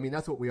 right? I mean,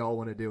 that's what we all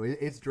want to do.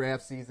 It's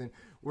draft season.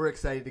 We're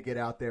excited to get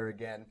out there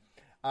again.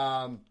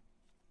 John,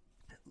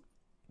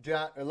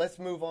 let's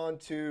move on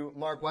to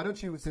Mark. Why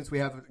don't you, since we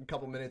have a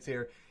couple minutes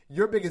here,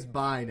 your biggest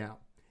buy now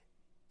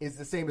is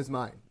the same as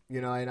mine.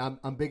 And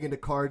I'm big into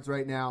cards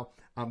right now.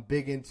 I'm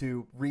big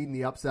into reading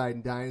the upside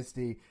in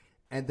Dynasty,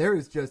 and there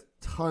is just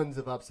tons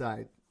of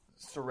upside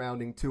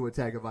surrounding Tua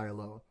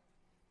Tagovailoa.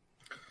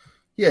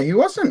 Yeah, he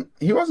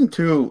wasn't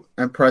too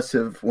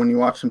impressive when you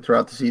watch him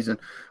throughout the season,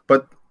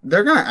 but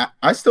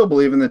I still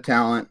believe in the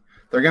talent.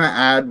 They're gonna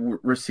add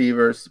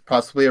receivers,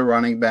 possibly a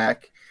running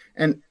back,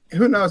 and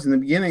who knows? In the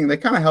beginning, they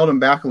kind of held him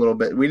back a little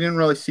bit. We didn't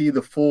really see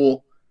the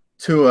full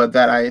Tua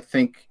that I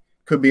think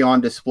could be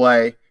on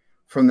display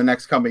from the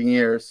next coming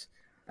years,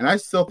 and I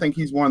still think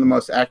he's one of the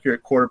most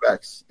accurate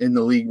quarterbacks in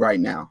the league right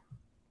now.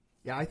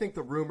 Yeah, I think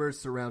the rumors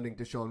surrounding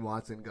Deshaun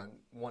Watson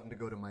wanting to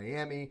go to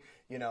Miami,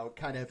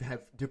 kind of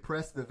have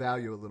depressed the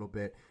value a little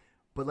bit.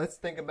 But let's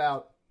think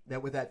about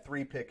that with that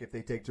 3 pick if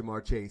they take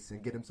Jamar Chase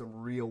and get him some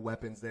real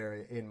weapons there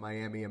in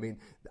Miami. I mean,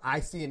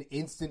 I see an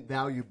instant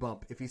value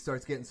bump if he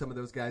starts getting some of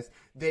those guys.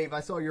 Dave, I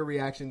saw your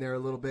reaction there a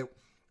little bit.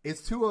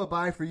 Is Tua a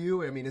buy for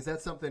you? I mean, is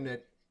that something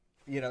that,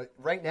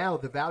 right now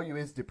the value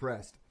is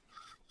depressed?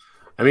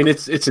 I mean,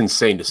 it's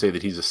insane to say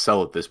that he's a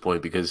sell at this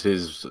point because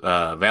his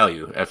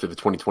value after the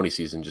 2020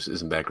 season just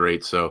isn't that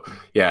great. So,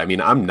 yeah, I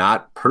mean, I'm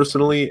not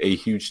personally a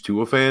huge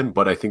Tua fan,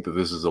 but I think that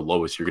this is the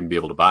lowest you're going to be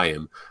able to buy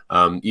him.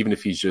 Even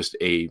if he's just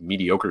a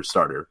mediocre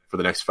starter for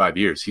the next 5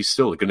 years, he's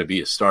still going to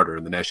be a starter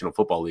in the National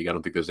Football League. I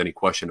don't think there's any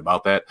question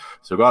about that.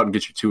 So go out and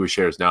get your Tua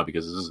shares now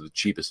because this is the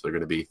cheapest they're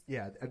going to be.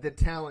 Yeah, the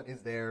talent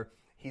is there.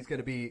 He's going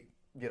to be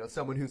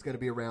someone who's going to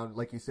be around,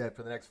 like you said,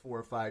 for the next 4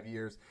 or 5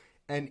 years.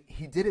 And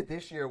he did it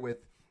this year with,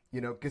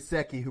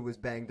 Gesicki, who was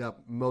banged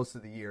up most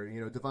of the year.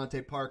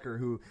 Devontae Parker,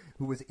 who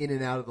was in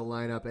and out of the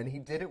lineup. And he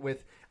did it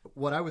with,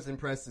 what I was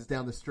impressed is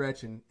down the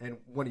stretch, and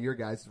one of your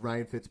guys,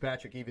 Ryan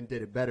Fitzpatrick, even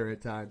did it better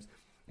at times,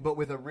 but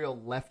with a real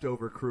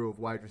leftover crew of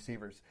wide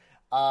receivers.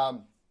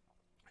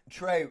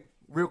 Trey,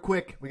 real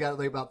quick, we got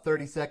like about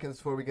 30 seconds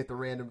before we get the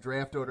random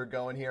draft order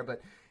going here,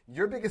 but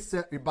your biggest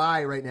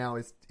buy right now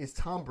is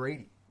Tom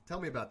Brady. Tell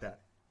me about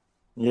that.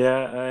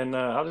 Yeah, and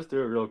I'll just do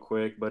it real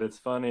quick, but it's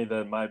funny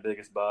that my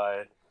biggest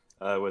buy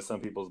was some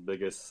people's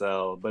biggest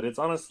sell. But it's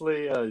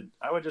honestly,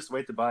 I would just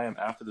wait to buy him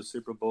after the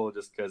Super Bowl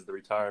just because the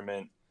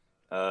retirement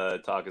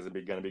talk is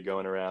going to be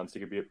going around. So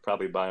you could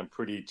probably buy him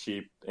pretty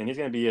cheap. And he's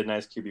going to be a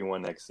nice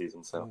QB1 next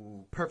season.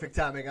 So perfect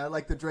timing. I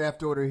like the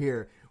draft order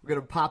here. We're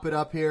going to pop it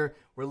up here.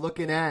 We're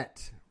looking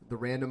at the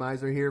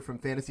randomizer here from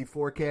Fantasy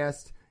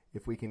Forecast.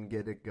 If we can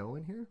get it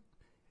going here.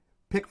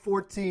 Pick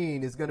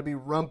 14 is going to be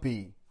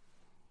Rumpy.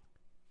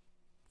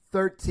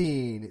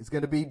 13 is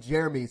going to be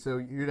Jeremy, so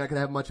you're not going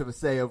to have much of a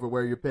say over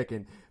where you're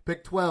picking.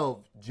 Pick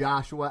 12,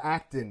 Joshua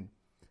Acton.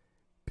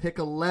 Pick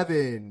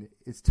 11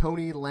 is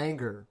Tony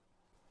Langer.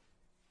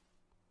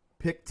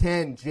 Pick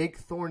 10, Jake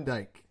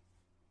Thorndike.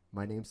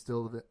 My name's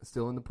still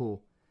in the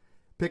pool.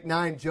 Pick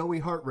 9,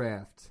 Joey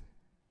Hartraft.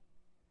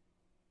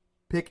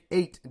 Pick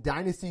 8,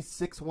 Dynasty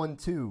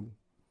 612.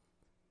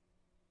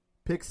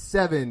 Pick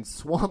 7,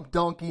 Swamp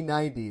Donkey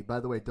 90. By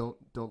the way, don't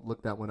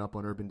look that one up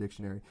on Urban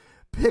Dictionary.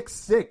 Pick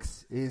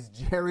 6 is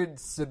Jared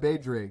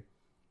Sabedre.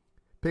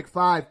 Pick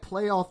 5,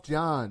 Playoff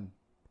John.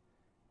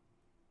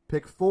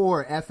 Pick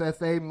 4,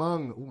 FFA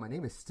Mung. Oh, my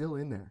name is still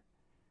in there.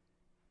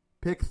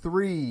 Pick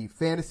 3,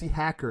 Fantasy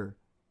Hacker.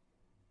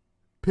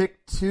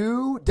 Pick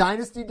 2,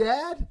 Dynasty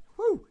Dad.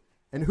 Woo!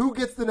 And who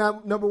gets the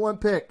number 1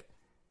 pick?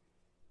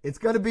 It's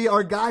going to be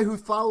our guy who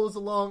follows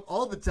along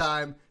all the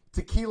time,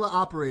 Tequila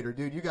Operator.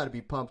 Dude, you got to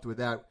be pumped with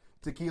that.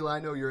 Tequila, I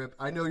know you're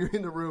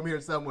in the room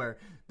here somewhere.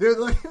 Dude,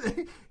 look,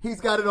 he's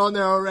got it on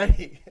there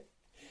already.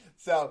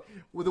 So,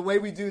 with the way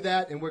we do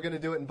that, and we're going to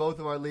do it in both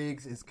of our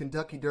leagues, is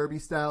Kentucky Derby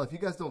style. If you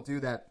guys don't do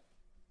that,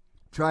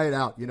 try it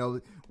out.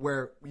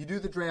 Where you do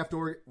the draft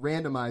or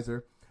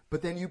randomizer,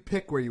 but then you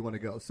pick where you want to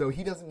go. So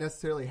he doesn't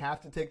necessarily have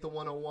to take the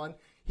 101.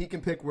 He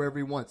can pick wherever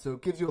he wants. So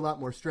it gives you a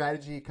lot more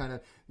strategy. Kind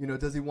of,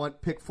 does he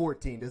want pick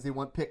 14? Does he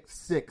want pick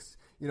 6?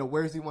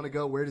 Where does he want to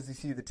go? Where does he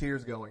see the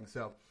tiers going?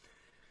 So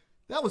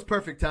that was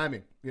perfect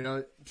timing.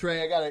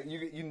 Trey,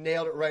 you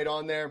nailed it right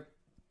on there.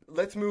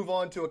 Let's move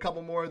on to a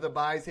couple more of the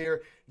buys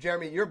here.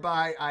 Jeremy, your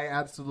buy I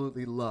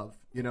absolutely love,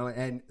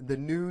 and the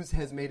news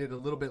has made it a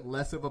little bit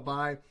less of a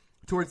buy.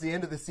 Towards the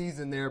end of the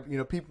season there,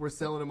 people were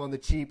selling him on the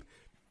cheap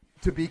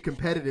to be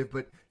competitive,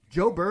 but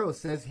Joe Burrow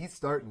says he's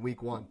starting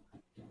week 1.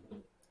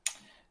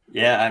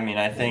 Yeah,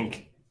 I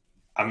think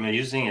I'm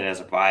using it as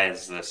a buy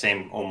as the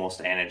same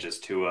almost adage as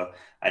Tua.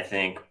 I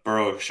think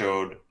Burrow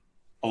showed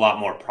a lot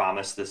more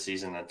promise this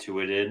season than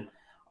Tua did.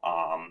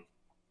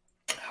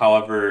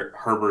 However,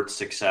 Herbert's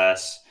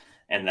success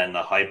and then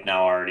the hype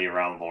now already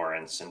around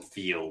Lawrence and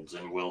Fields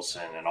and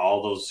Wilson and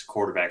all those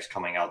quarterbacks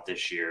coming out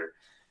this year,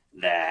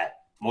 that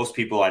most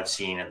people I've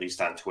seen, at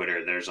least on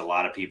Twitter, there's a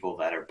lot of people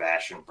that are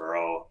bashing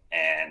Burrow.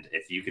 And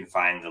if you can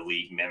find the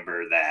league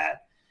member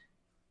that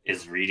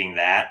is reading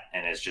that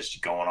and is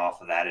just going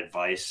off of that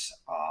advice,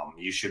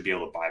 you should be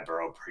able to buy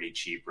Burrow pretty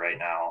cheap right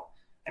now.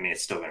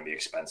 It's still going to be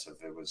expensive.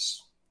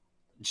 It's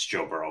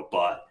Joe Burrow,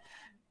 but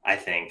I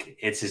think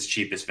it's his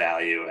cheapest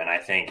value. And I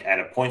think at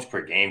a points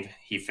per game,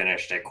 he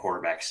finished at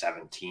quarterback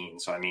 17.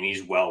 So,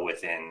 he's well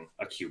within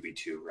a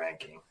QB2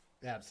 ranking.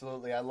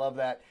 Absolutely. I love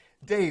that.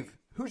 Dave,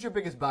 who's your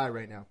biggest buy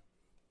right now?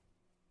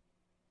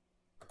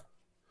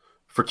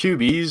 For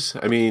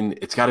QBs,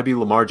 it's got to be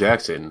Lamar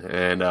Jackson.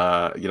 And,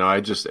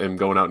 I just am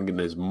going out and getting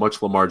as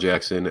much Lamar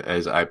Jackson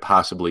as I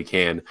possibly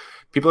can.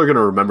 People are going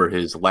to remember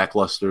his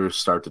lackluster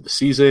start to the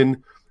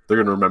season. They're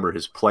going to remember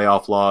his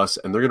playoff loss,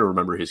 and they're going to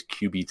remember his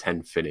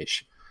QB10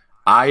 finish.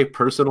 I'm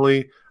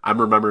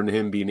remembering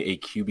him being a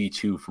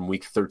QB2 from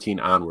week 13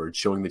 onward,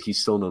 showing that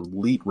he's still an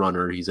elite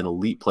runner. He's an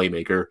elite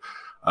playmaker.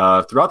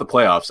 Throughout the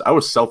playoffs, I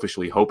was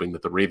selfishly hoping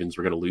that the Ravens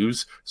were going to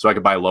lose so I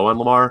could buy low on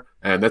Lamar,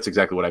 and that's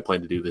exactly what I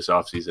plan to do this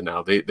offseason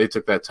now. They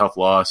took that tough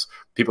loss.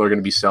 People are going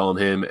to be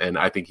selling him, and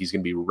I think he's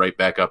going to be right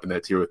back up in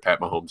that tier with Pat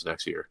Mahomes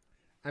next year.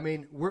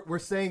 We're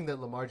saying that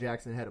Lamar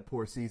Jackson had a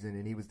poor season,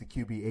 and he was the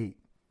QB8.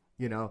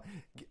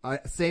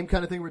 Same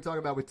kind of thing we're talking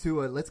about with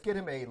Tua. Let's get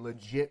him a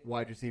legit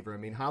wide receiver.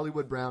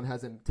 Hollywood Brown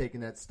hasn't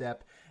taken that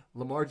step.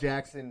 Lamar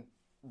Jackson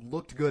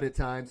looked good at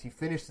times. He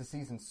finished the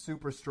season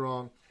super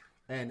strong.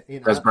 And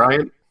Des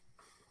Bryant?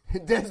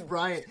 Des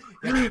Bryant.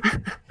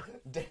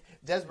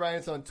 Des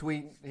Bryant's on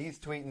tweet. He's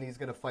tweeting he's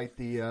going to fight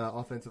the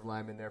offensive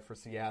lineman there for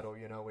Seattle,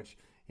 which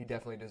he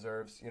definitely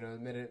deserves. The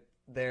minute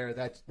there,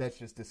 that's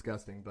just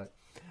disgusting. But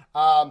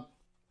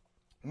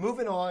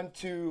moving on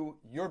to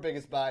your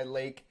biggest buy,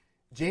 Lake,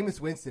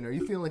 Jameis Winston. Are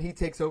you feeling he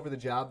takes over the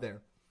job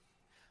there?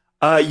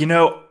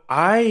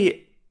 I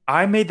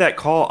I made that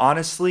call,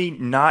 honestly,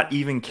 not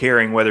even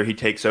caring whether he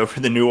takes over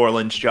the New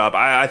Orleans job.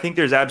 I think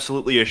there's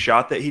absolutely a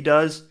shot that he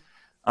does.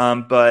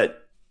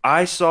 But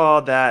I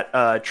saw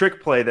that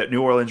trick play that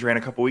New Orleans ran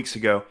a couple weeks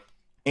ago.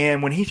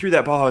 And when he threw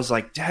that ball, I was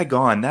like,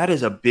 daggone, that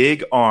is a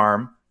big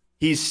arm.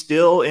 He's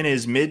still in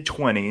his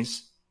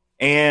mid-20s.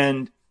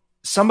 And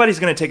somebody's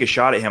going to take a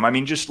shot at him. I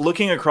mean, just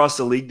looking across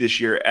the league this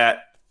year at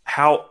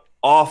how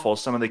awful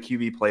some of the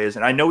QB play is.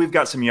 And I know we've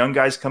got some young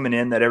guys coming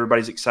in that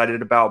everybody's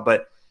excited about,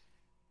 but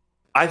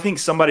I think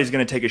somebody's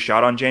going to take a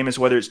shot on Jameis,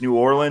 whether it's New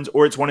Orleans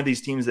or it's one of these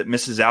teams that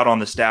misses out on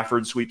the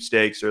Stafford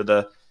sweepstakes or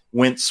the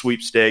Wentz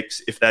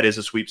sweepstakes, if that is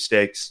a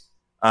sweepstakes.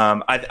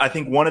 I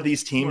think one of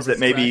these teams that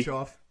maybe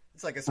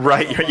it's like a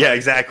right, yeah,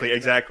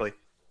 exactly.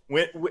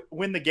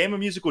 When the game of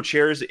musical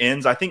chairs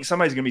ends, I think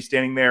somebody's going to be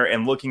standing there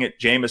and looking at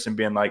Jameis and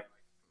being like,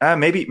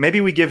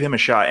 maybe we give him a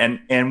shot.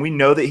 And we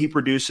know that he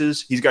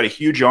produces. He's got a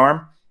huge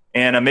arm.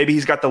 And maybe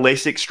he's got the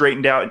LASIK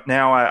straightened out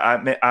now.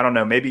 I don't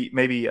know. Maybe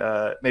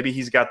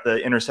he's got the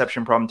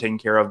interception problem taken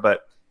care of.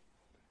 But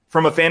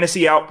from a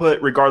fantasy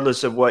output,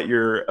 regardless of what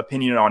your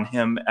opinion on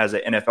him as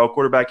an NFL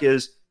quarterback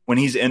is, when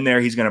he's in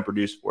there, he's going to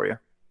produce for you.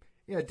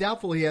 Yeah,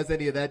 doubtful he has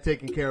any of that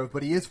taken care of,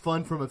 but he is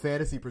fun from a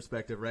fantasy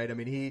perspective, right? I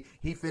mean,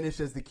 he finished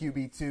as the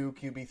QB2,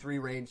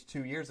 QB3 range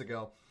 2 years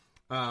ago.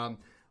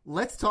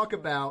 Let's talk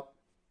about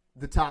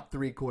the top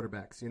three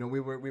quarterbacks. You know, we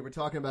were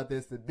talking about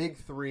this. The big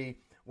three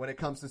when it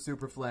comes to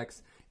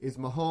Superflex is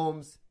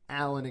Mahomes,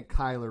 Allen, and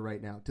Kyler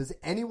right now. Does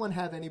anyone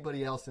have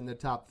anybody else in the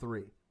top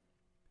three?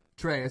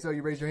 Trey, I saw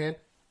you raise your hand.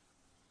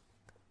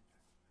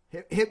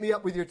 Hit me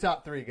up with your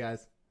top three,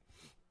 guys.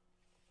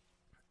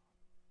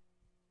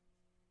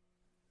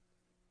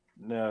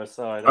 No,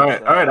 sorry. All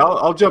right.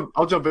 I'll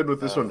jump in with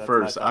this one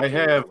first. I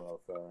have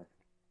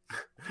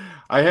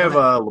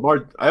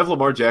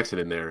Lamar Jackson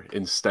in there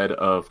instead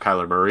of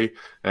Kyler Murray,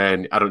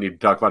 and I don't need to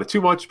talk about it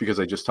too much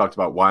because I just talked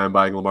about why I'm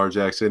buying Lamar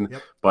Jackson.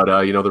 Yep. But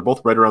they're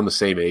both right around the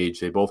same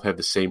age. They both have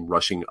the same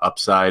rushing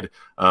upside.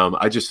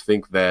 I just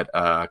think that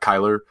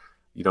Kyler,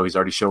 he's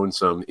already shown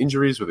some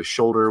injuries with his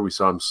shoulder. We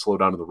saw him slow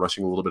down in the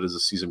rushing a little bit as the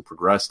season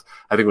progressed.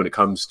 I think when it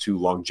comes to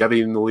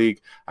longevity in the league,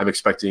 I'm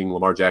expecting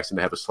Lamar Jackson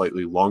to have a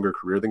slightly longer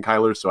career than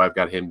Kyler, so I've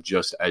got him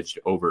just edged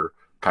over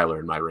Kyler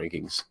in my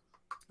rankings.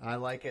 I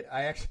like it.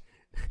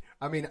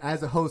 I mean,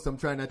 as a host, I'm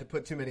trying not to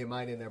put too many of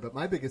mine in there, but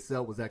my biggest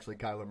sell was actually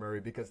Kyler Murray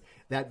because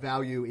that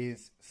value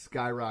is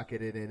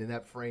skyrocketed and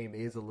that frame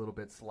is a little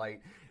bit slight.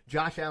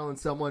 Josh Allen,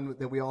 someone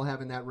that we all have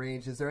in that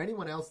range. Is there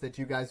anyone else that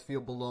you guys feel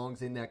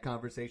belongs in that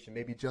conversation?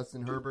 Maybe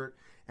Justin Herbert?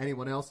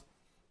 Anyone else?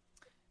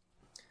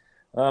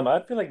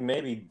 I feel like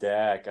maybe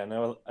Dak.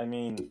 I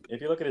mean, if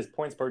you look at his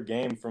points per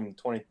game from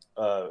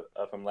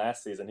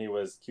last season, he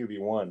was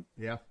QB1.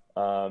 Yeah.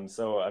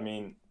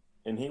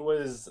 And he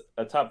was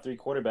a top three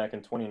quarterback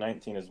in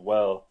 2019 as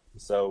well.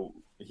 So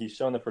he's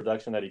shown the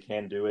production that he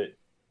can do it.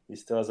 He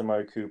still has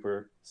Amari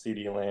Cooper,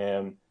 CeeDee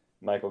Lamb,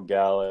 Michael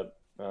Gallup.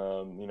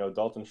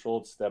 Dalton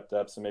Schultz stepped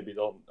up, so maybe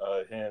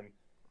him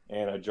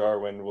and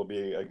Jarwin will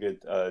be a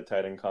good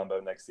tight end combo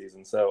next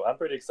season. So I'm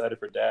pretty excited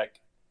for Dak.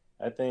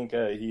 I think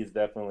he's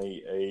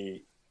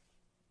definitely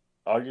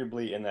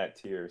arguably in that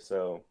tier.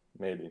 So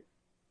maybe.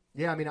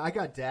 Yeah, I mean, I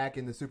got Dak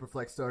in the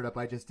Superflex startup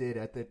I just did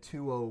at the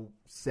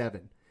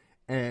 207.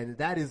 And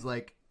that is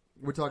like,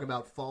 we're talking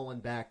about falling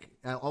back.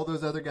 All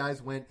those other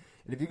guys went.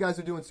 And if you guys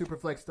are doing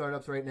Superflex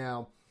startups right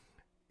now,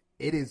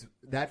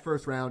 that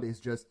first round is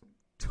just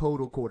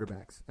total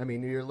quarterbacks. I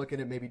mean, you're looking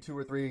at maybe 2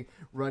 or 3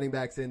 running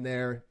backs in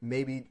there,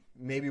 maybe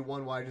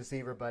one wide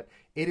receiver, but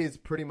it is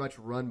pretty much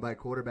run by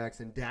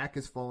quarterbacks. And Dak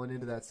has fallen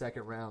into that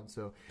second round.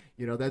 So,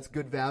 that's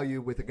good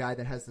value with a guy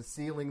that has the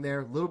ceiling there.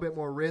 A little bit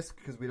more risk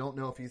because we don't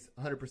know if he's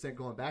 100%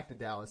 going back to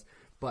Dallas.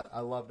 But I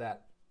love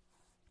that.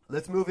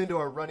 Let's move into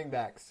our running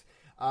backs.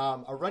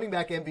 Our running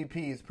back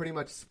MVP is pretty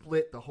much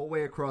split the whole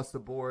way across the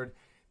board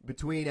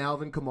between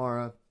Alvin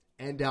Kamara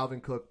and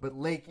Dalvin Cook. But,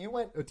 Lake, you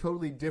went a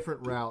totally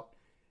different route.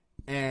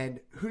 And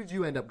who did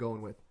you end up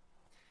going with?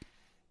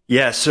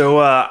 Yeah, so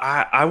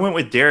I went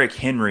with Derrick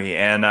Henry,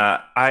 and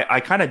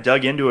I kind of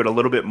dug into it a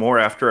little bit more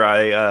after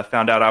I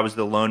found out I was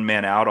the lone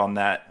man out on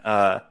that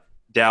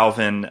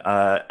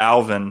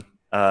Alvin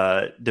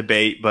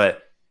debate.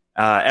 But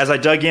as I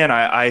dug in,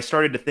 I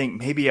started to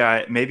think maybe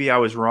I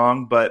was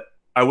wrong, but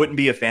I wouldn't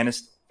be a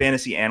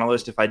fantasy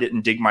analyst if I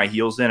didn't dig my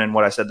heels in and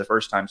what I said the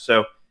first time.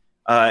 So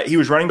he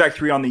was running back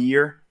 3 on the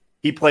year.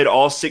 He played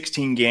all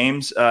 16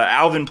 games.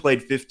 Alvin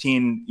played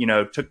 15,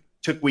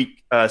 took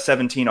week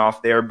 17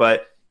 off there.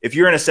 But if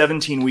you're in a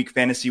 17-week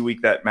fantasy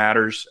league, that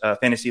matters.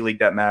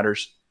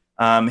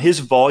 His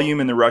volume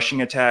in the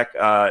rushing attack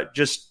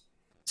just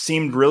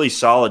seemed really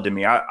solid to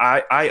me.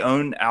 I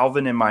own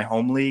Alvin in my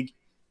home league,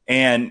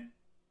 and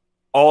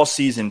all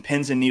season,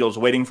 pins and needles,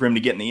 waiting for him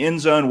to get in the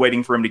end zone,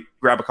 waiting for him to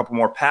grab a couple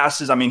more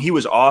passes. I mean, he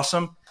was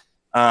awesome,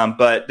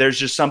 but there's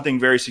just something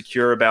very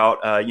secure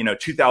about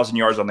 2,000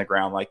 yards on the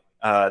ground. Like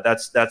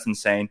that's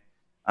insane.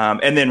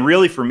 And then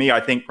really for me,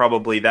 I think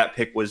probably that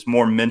pick was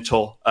more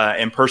mental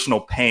and personal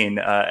pain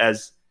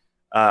as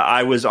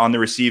I was on the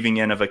receiving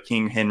end of a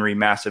King Henry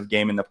massive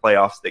game in the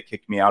playoffs that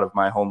kicked me out of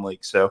my home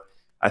league. So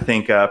I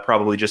think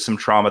probably just some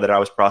trauma that I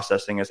was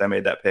processing as I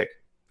made that pick.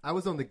 I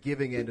was on the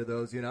giving end of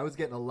those. I was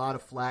getting a lot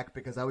of flack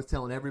because I was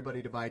telling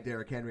everybody to buy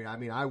Derrick Henry. I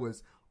mean, I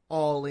was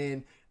all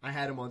in. I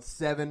had him on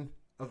 7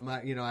 of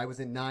my, I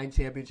was in 9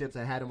 championships.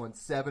 I had him on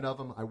 7 of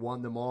them. I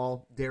won them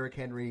all. Derrick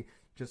Henry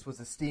just was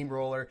a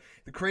steamroller.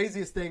 The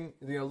craziest thing,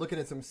 looking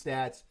at some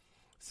stats,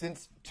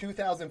 since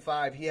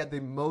 2005, he had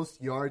the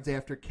most yards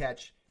after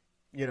catch,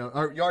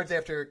 or yards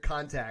after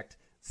contact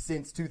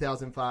since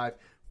 2005,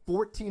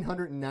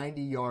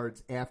 1,490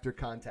 yards after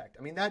contact.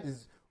 I mean, that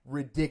is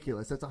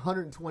ridiculous. That's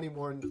 120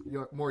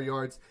 more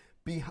yards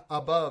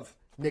above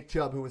Nick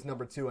Chubb, who was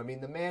number 2. I mean,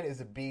 the man is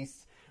a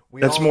beast.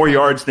 That's more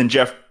yards than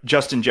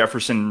Justin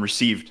Jefferson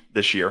received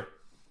this year.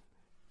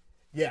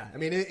 Yeah, I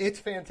mean, it's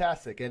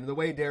fantastic. And the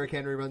way Derrick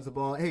Henry runs the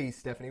ball, hey,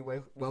 Stephanie,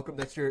 welcome.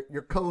 That's your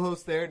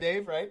co-host there,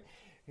 Dave, right?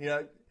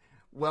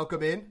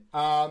 Welcome in.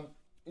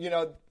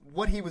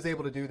 What he was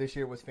able to do this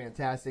year was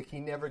fantastic. He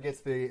never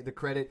gets the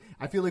credit.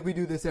 I feel like we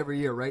do this every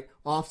year, right?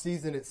 Off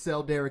season, it's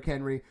sell Derrick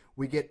Henry.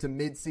 We get to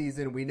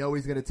mid-season. We know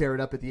he's going to tear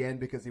it up at the end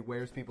because he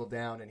wears people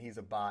down and he's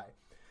a buy.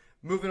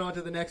 Moving on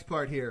to the next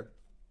part here.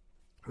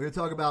 We're going to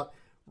talk about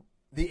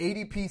the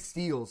ADP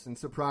steals and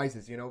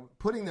surprises.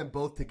 Putting them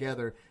both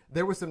together,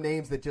 there were some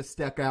names that just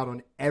stuck out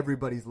on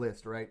everybody's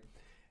list, right?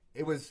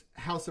 It was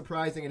how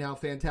surprising and how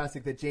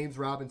fantastic that James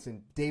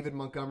Robinson, David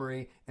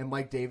Montgomery, and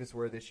Mike Davis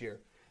were this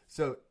year.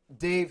 So,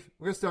 Dave,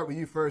 we're going to start with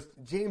you first.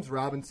 James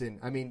Robinson,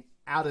 I mean,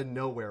 out of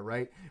nowhere,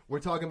 right? We're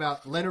talking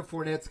about Leonard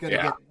Fournette's going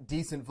to get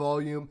decent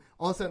volume.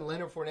 All of a sudden,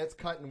 Leonard Fournette's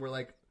cut, and we're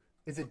like,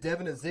 is it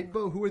Devin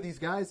Azigbo? Who are these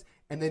guys?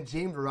 And then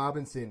James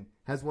Robinson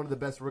has one of the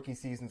best rookie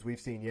seasons we've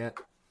seen yet.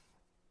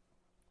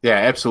 Yeah,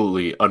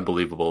 absolutely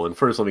unbelievable. And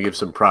first, let me give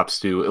some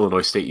props to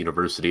Illinois State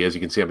University. As you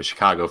can see, I'm a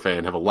Chicago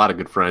fan, have a lot of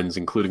good friends,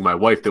 including my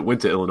wife that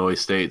went to Illinois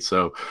State.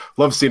 So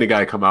love seeing a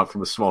guy come out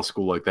from a small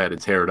school like that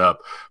and tear it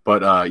up.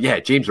 But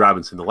James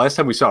Robinson, the last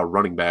time we saw a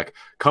running back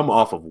come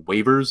off of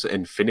waivers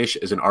and finish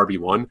as an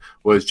RB1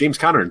 was James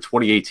Conner in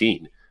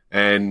 2018.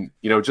 And,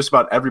 just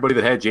about everybody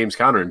that had James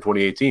Conner in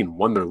 2018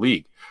 won their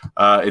league.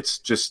 It's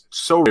just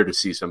so rare to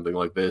see something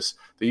like this,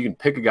 that you can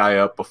pick a guy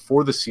up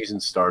before the season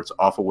starts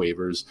off of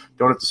waivers,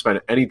 don't have to spend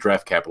any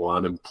draft capital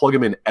on him, plug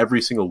him in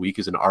every single week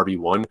as an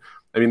RB1.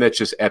 I mean, that's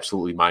just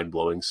absolutely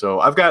mind-blowing. So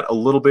I've got a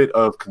little bit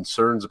of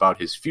concerns about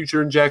his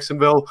future in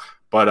Jacksonville,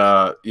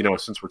 but,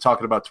 since we're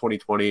talking about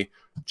 2020,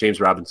 James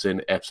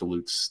Robinson,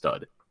 absolute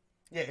stud.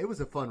 Yeah, it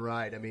was a fun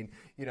ride. I mean,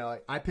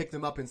 I picked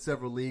him up in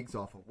several leagues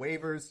off of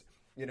waivers.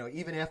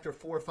 Even after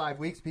 4 or 5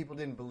 weeks, people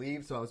didn't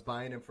believe, so I was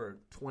buying him for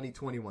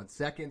 21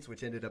 seconds,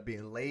 which ended up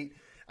being late.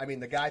 I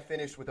mean, the guy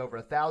finished with over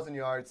 1,000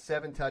 yards,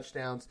 7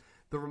 touchdowns.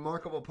 The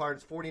remarkable part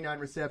is 49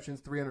 receptions,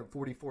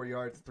 344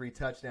 yards, 3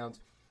 touchdowns,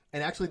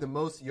 and actually the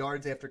most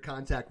yards after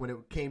contact when it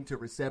came to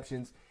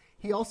receptions.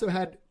 He also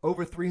had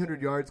over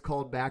 300 yards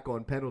called back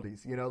on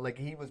penalties.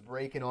 He was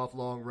breaking off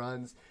long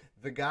runs.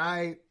 The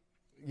guy,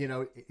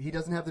 he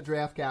doesn't have the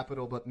draft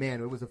capital, but,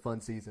 man, it was a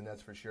fun season,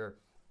 that's for sure.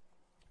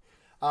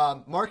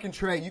 Mark and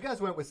Trey, you guys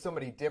went with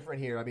somebody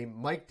different here. I mean,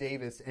 Mike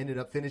Davis ended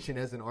up finishing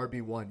as an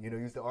RB1. He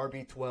was the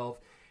RB12.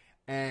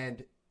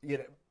 And,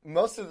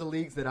 most of the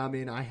leagues that I'm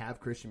in, I have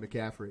Christian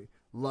McCaffrey.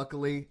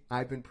 Luckily,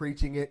 I've been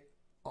preaching it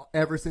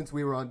ever since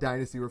we were on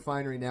Dynasty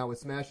Refinery, now with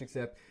Smash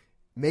Accept.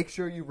 Make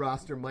sure you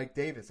roster Mike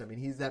Davis. I mean,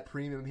 he's that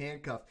premium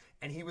handcuff,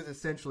 and he was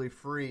essentially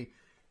free.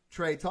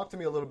 Trey, talk to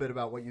me a little bit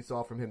about what you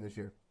saw from him this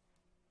year.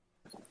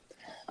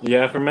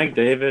 Yeah, for Mike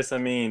Davis, I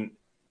mean,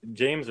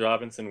 James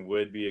Robinson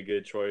would be a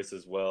good choice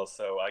as well,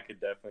 so I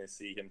could definitely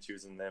see him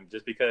choosing them.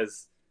 Just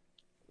because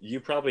you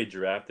probably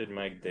drafted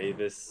Mike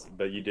Davis,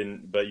 but you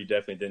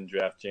definitely didn't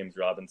draft James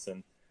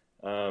Robinson.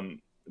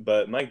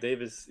 But Mike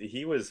Davis,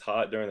 he was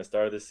hot during the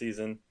start of the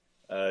season.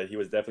 He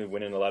was definitely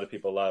winning a lot of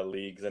people a lot of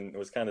leagues, and it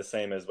was kind of the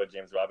same as what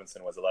James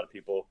Robinson was. A lot of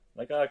people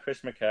like,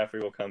 Christian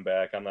McCaffrey will come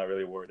back. I'm not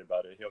really worried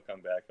about it. He'll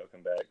come back.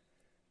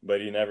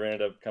 But he never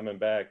ended up coming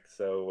back,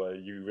 so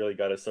you really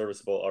got a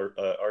serviceable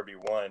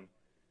RB1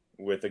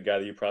 with a guy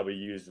that you probably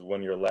used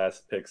one of your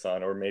last picks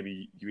on, or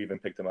maybe you even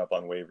picked him up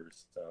on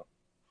waivers. So,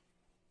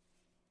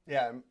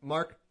 yeah,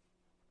 Mark.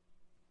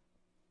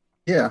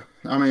 Yeah,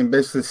 I mean,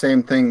 basically the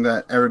same thing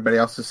that everybody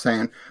else is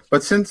saying.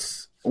 But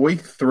since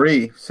week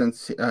 3,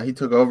 since he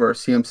took over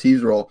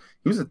CMC's role,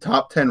 he was a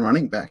top 10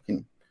 running back,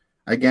 and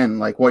again,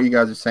 like what you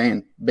guys are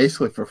saying,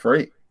 basically for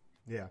free.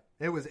 Yeah.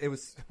 It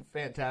was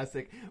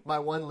fantastic. My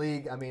one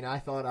league, I mean, I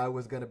thought I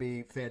was going to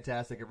be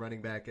fantastic at running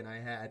back, and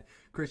I had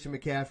Christian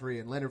McCaffrey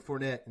and Leonard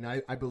Fournette, and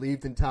I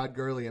believed in Todd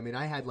Gurley. I mean,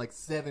 I had like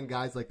 7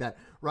 guys like that,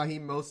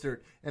 Raheem Mostert,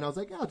 and I was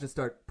like, I'll just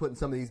start putting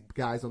some of these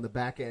guys on the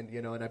back end,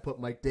 and I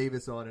put Mike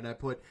Davis on, and I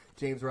put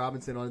James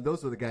Robinson on, and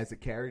those were the guys that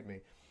carried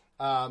me.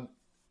 Now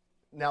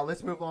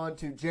let's move on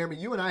to Jeremy.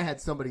 You and I had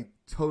somebody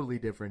totally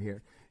different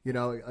here.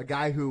 A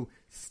guy who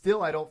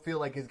still I don't feel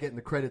like is getting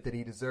the credit that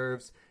he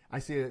deserves. I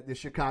see the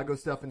Chicago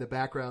stuff in the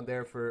background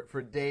there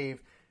for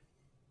Dave.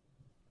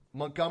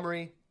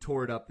 Montgomery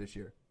tore it up this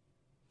year.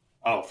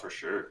 Oh, for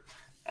sure.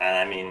 And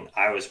I mean,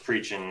 I was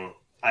preaching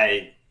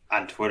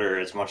on Twitter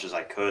as much as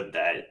I could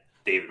that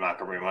David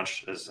Montgomery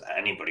much as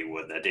anybody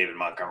would. That David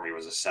Montgomery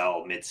was a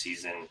sell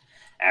midseason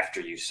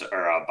after you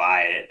or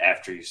buy it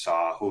after you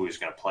saw who was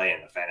going to play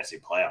in the fantasy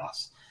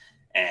playoffs.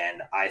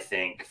 And I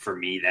think for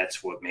me,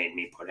 that's what made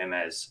me put him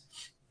as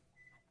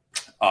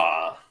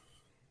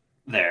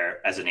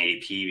there as an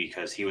ADP,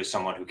 because he was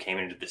someone who came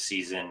into the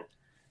season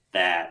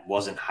that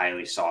wasn't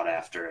highly sought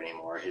after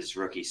anymore. His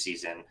rookie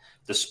season,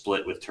 the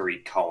split with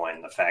Tariq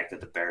Cohen, the fact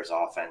that the Bears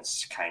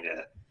offense kind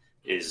of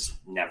is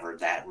never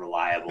that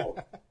reliable.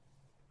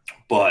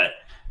 But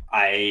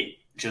I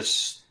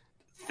just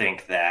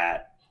think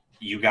that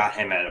you got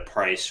him at a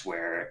price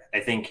where I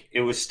think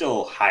it was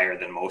still higher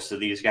than most of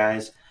these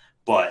guys.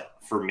 But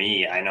for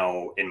me, I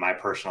know in my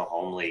personal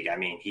home league, I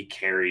mean, he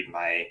carried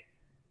my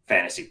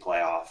fantasy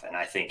playoff. And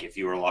I think if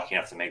you were lucky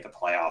enough to make the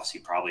playoffs, he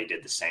probably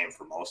did the same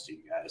for most of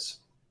you guys.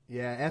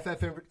 Yeah,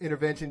 FF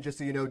intervention, just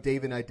so you know,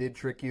 Dave and I did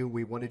trick you.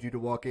 We wanted you to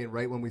walk in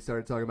right when we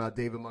started talking about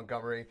David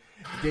Montgomery.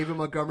 David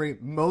Montgomery,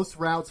 most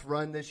routes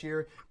run this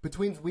year.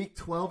 Between week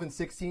 12 and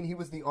 16, he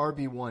was the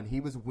RB1. He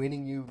was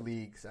winning you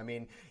leagues. I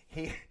mean,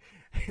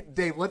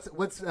 Dave, what's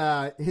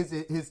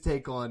his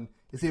take on,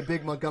 is he a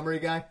big Montgomery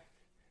guy?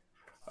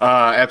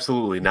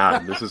 Absolutely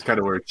not. And this is kind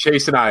of where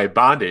Chase and I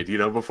bonded. You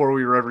know, before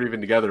we were ever even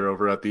together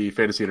over at the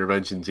Fantasy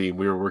Intervention team,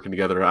 we were working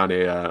together on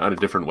a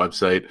different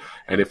website,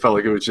 and it felt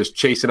like it was just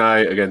Chase and I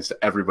against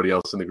everybody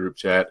else in the group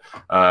chat,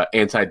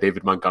 anti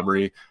David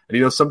Montgomery. And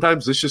you know,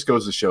 sometimes this just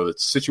goes to show that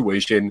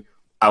situation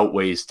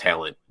outweighs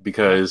talent,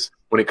 because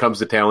when it comes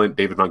to talent,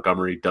 David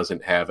Montgomery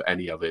doesn't have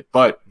any of it.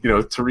 But, you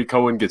know, Tariq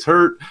Cohen gets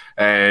hurt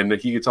and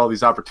he gets all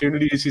these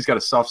opportunities. He's got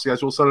a soft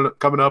schedule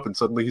coming up, and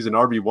suddenly he's an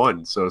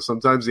RB1. So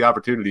sometimes the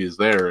opportunity is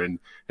there, and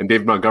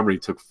David Montgomery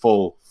took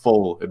full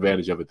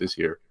advantage of it this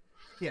year.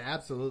 Yeah,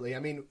 absolutely. I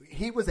mean,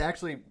 he was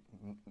actually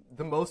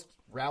the most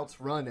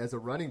routes run as a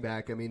running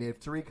back. I mean,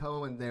 if Tariq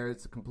Cohen there,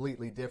 it's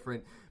completely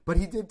different. But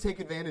he did take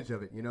advantage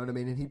of it, you know what I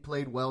mean? And he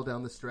played well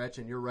down the stretch,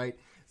 and you're right.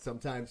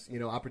 Sometimes, you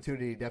know,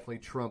 opportunity definitely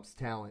trumps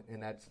talent,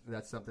 and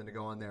that's something to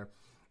go on there.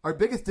 Our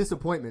biggest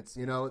disappointments,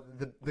 you know,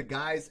 the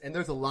guys, and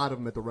there's a lot of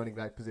them at the running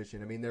back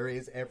position. I mean, there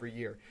is every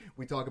year.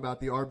 We talk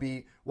about the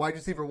RB wide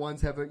receiver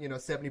ones have a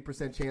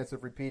 70% chance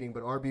of repeating,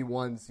 but RB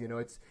ones, you know,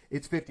 it's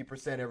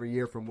 50% every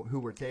year from who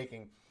we're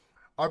taking.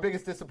 Our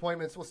biggest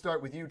disappointments, we'll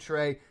start with you,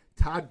 Trey.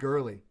 Todd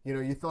Gurley. You know,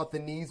 you thought the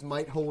knees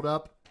might hold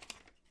up.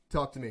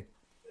 Talk to me.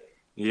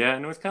 Yeah,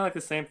 and it was kind of like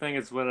the same thing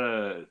as what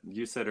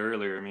you said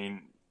earlier. I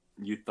mean,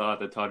 you thought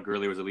that Todd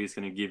Gurley was at least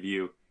going to give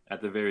you,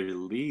 at the very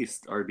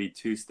least,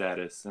 RB2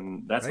 status,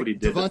 and that's right. What he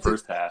did the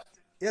first half.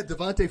 Yeah,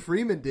 Devontae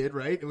Freeman did,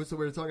 right? It was, so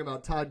we were talking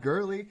about Todd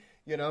Gurley,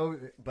 you know,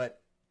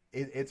 but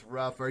it's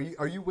rough. Are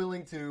you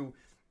willing to,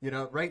 you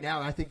know, right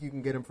now I think you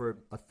can get him for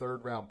a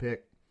third-round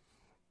pick.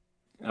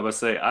 I would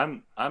say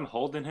I'm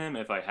holding him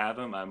if I have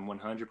him. I'm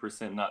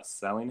 100% not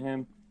selling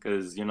him,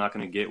 because you're not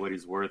going to get what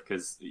he's worth,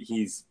 because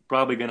he's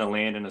probably going to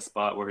land in a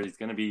spot where he's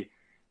going to be,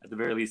 at the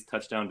very least,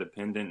 touchdown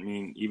dependent. I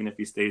mean, even if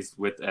he stays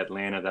with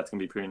Atlanta, that's going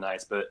to be pretty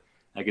nice. But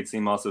I could see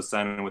him also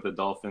signing with the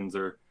Dolphins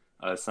or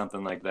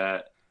something like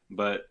that.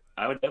 But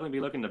I would definitely be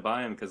looking to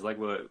buy him, because like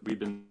what we've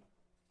been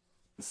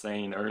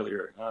saying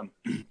earlier,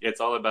 it's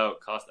all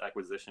about cost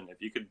acquisition.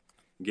 If you could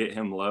get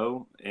him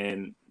low,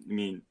 and I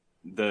mean,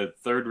 the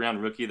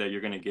third-round rookie that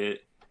you're going to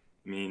get,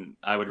 I mean,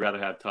 I would rather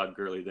have Todd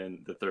Gurley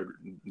than the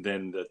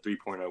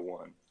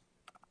 3.01.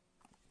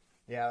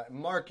 Yeah,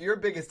 Mark, your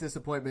biggest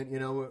disappointment, you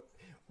know,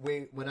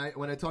 when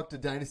I talked to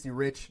Dynasty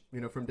Rich, you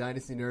know, from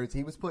Dynasty Nerds,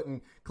 he was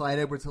putting Clyde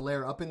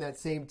Edwards-Helaire up in that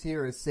same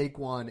tier as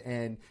Saquon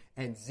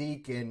and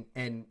Zeke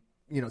and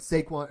you know,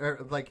 Saquon,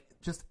 or like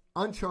just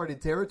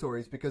uncharted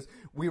territories, because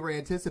we were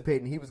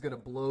anticipating he was going to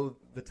blow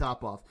the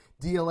top off.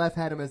 DLF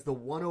had him as the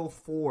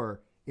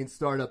 104 in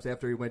startups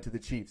after he went to the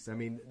Chiefs. I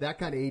mean, that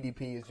kind of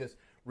ADP is just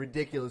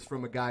ridiculous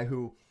from a guy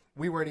who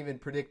we weren't even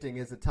predicting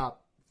as a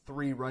top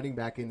 3 running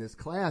back in this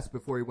class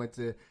before he went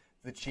to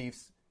the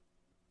Chiefs,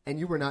 and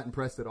you were not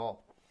impressed at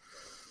all.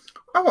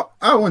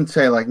 I wouldn't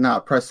say like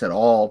not impressed at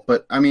all,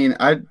 but I mean,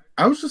 I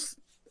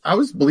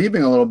was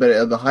believing a little bit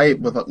of the hype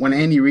with when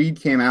Andy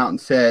Reid came out and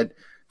said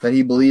that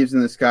he believes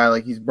in this guy,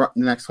 like he's the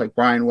next like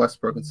Brian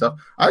Westbrook and stuff.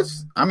 I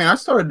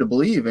started to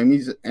believe him.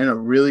 He's in a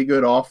really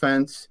good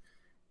offense,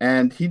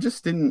 and he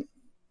just didn't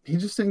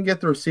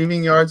get the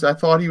receiving yards I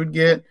thought he would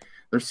get,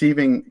 the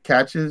receiving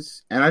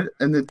catches, and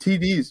the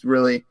TDs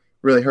really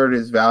hurt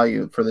his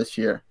value for this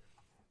year.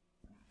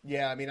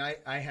 Yeah, I mean,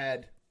 I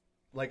had,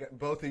 like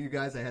both of you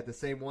guys, I had the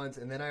same ones,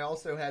 and then I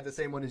also had the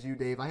same one as you,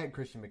 Dave. I had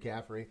Christian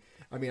McCaffrey.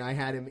 I mean, I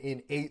had him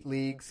in 8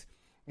 leagues.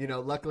 You know,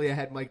 luckily I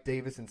had Mike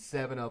Davis in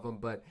 7 of them,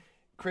 but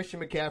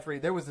Christian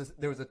McCaffrey, there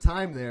was a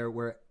time there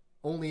where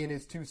only in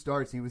his 2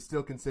 starts he was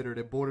still considered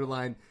a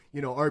borderline,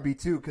 you know,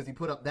 RB2, because he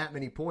put up that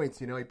many points.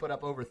 You know, he put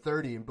up over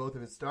 30 in both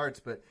of his starts,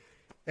 but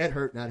it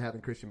hurt not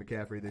having Christian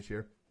McCaffrey this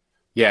year.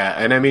 Yeah,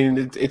 and I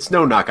mean, it's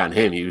no knock on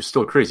him. He was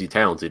still crazy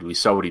talented. We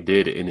saw what he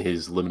did in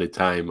his limited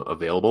time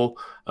available.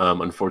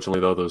 Unfortunately,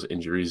 though, those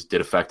injuries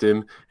did affect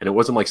him. And it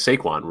wasn't like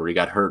Saquon, where he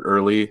got hurt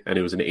early and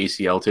it was an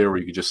ACL tear where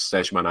you could just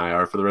stash him on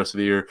IR for the rest of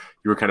the year.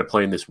 You were kind of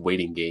playing this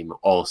waiting game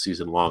all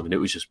season long, and it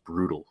was just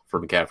brutal for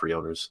McCaffrey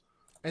owners.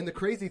 And the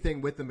crazy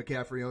thing with the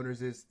McCaffrey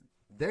owners is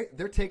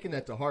they're taking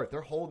that to heart.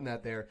 They're holding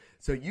that there.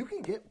 So you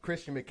can get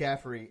Christian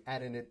McCaffrey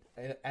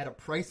at a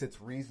price that's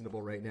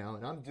reasonable right now.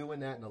 And I'm doing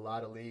that in a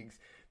lot of leagues,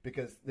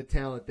 because the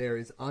talent there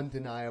is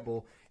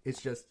undeniable.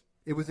 It's just,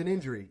 it was an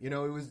injury. You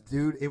know,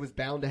 it was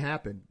bound to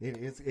happen.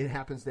 It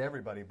happens to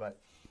everybody. But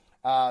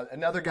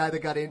another guy that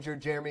got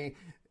injured, Jeremy,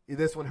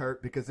 this one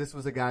hurt, because this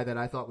was a guy that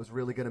I thought was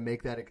really going to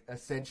make that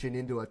ascension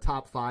into a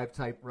top 5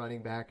 type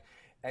running back.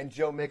 And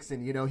Joe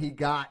Mixon, you know, he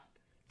got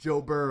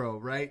Joe Burrow,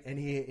 right? And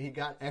he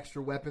got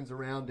extra weapons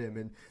around him.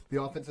 And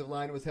the offensive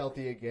line was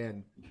healthy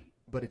again.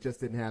 But it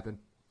just didn't happen.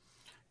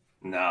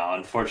 No,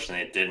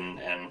 unfortunately it didn't.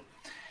 And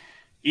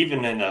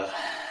even in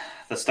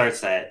the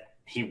starts that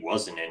he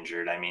wasn't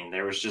injured, I mean,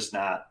 there was just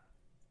not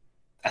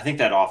 – I think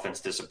that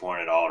offense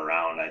disappointed all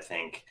around. I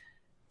think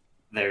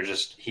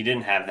he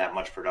didn't have that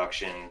much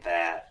production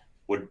that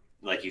would,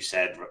 like you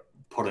said,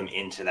 put him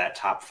into that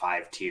top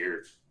 5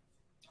 tier.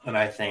 And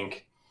I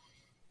think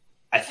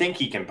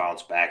he can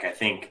bounce back. I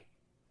think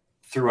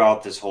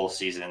throughout this whole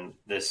season,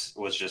 this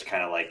was just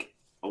kind of like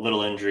a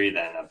little injury,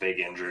 then a big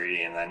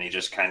injury, and then he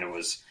just kind of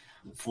was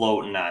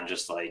floating on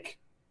just like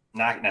 –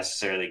 not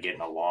necessarily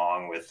getting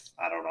along with,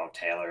 I don't know,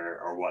 Taylor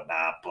or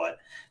whatnot, but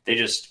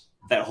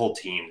that whole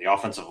team, the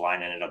offensive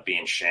line ended up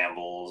being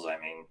shambles. I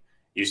mean,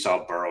 you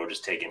saw Burrow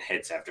just taking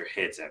hits after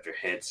hits after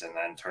hits, and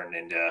then turned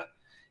into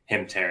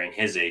him tearing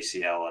his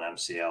ACL and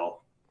MCL.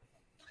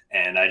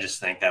 And I just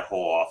think that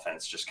whole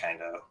offense just kind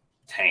of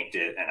tanked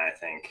it. And I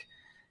think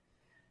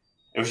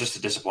it was just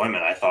a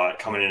disappointment. I thought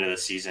coming into the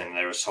season,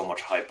 there was so much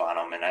hype on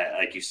him. And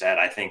like you said,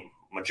 I think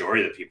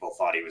majority of the people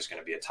thought he was going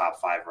to be a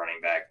top 5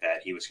 running back,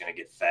 that he was going to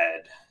get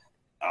fed.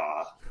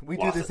 We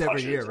do this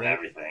every year, right?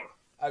 Everything.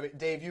 I mean,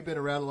 Dave, you've been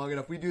around long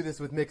enough. We do this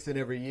with Mixon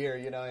every year,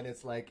 you know, and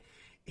it's like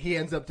he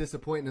ends up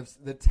disappointing us.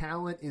 The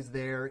talent is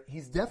there.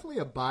 He's definitely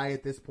a buy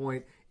at this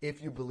point,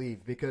 if you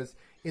believe, because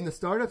in the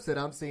startups that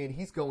I'm seeing,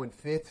 he's going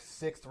 5th,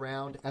 6th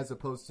round as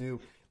opposed to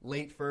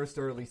late 1st,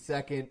 early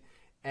 2nd.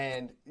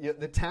 And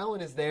the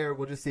talent is there.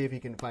 We'll just see if he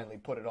can finally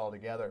put it all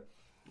together.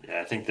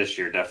 Yeah, I think this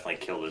year definitely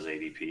killed his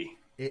ADP.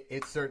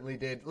 It certainly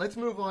did. Let's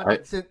move on.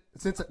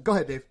 Go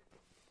ahead, Dave.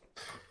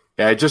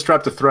 Yeah, I just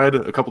dropped a thread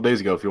a couple days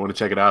ago if you want to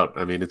check it out.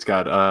 I mean, it's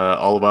got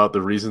all about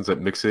the reasons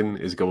that Mixon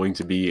is going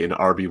to be an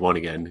RB1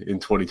 again in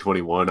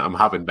 2021. I'm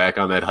hopping back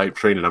on that hype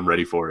train, and I'm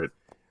ready for it.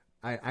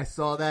 I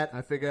saw that.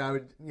 I figured I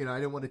would, I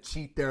didn't want to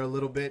cheat there a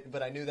little bit,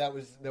 but I knew that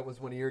was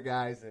one of your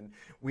guys, and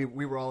we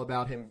were all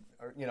about him,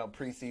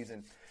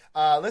 preseason.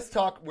 Let's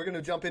talk. We're going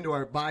to jump into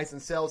our buys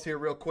and sells here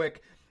real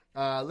quick.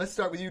 Let's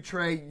start with you,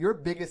 Trey. Your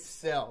biggest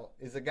sell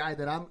is a guy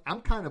that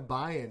I'm kind of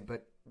buying,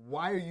 but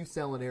why are you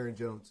selling Aaron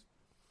Jones?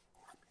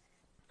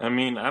 I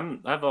mean,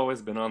 I've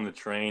always been on the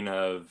train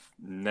of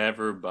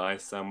never buy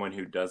someone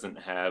who doesn't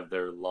have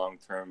their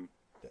long-term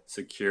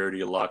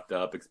security locked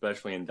up,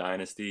 especially in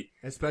Dynasty.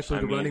 Especially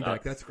the running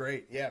back. That's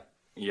great. Yeah.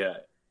 Yeah.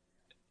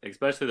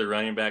 Especially the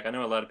running back. I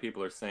know a lot of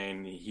people are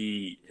saying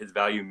his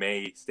value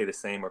may stay the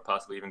same or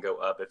possibly even go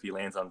up if he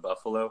lands on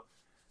Buffalo.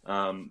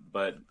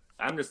 But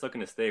I'm just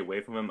looking to stay away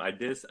from him. I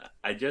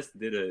just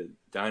did a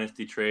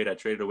Dynasty trade. I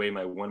traded away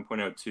my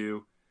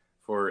 1.02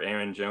 for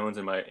Aaron Jones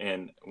and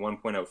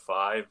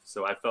 1.05.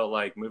 So I felt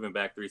like moving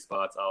back 3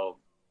 spots,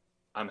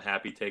 I'm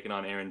happy taking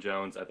on Aaron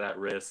Jones at that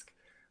risk.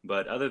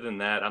 But other than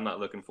that, I'm not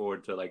looking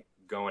forward to like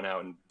going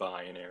out and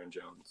buying Aaron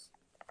Jones.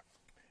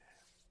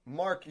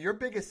 Mark, your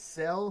biggest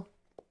sell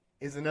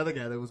is another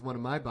guy that was one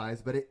of my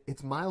buys, but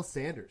it's Miles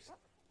Sanders.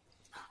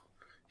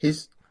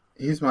 He's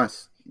my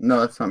 – no,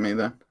 that's not me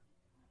then.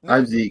 No. I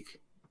have Zeke.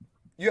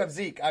 You have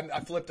Zeke. I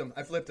flipped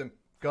him.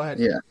 Go ahead.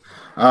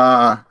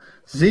 Yeah.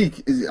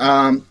 Zeke,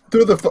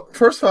 through the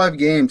first 5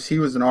 games, he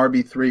was an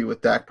RB3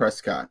 with Dak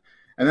Prescott.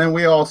 And then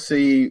we all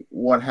see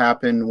what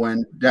happened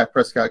when Dak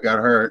Prescott got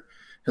hurt.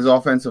 His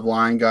offensive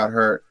line got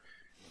hurt.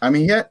 I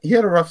mean, he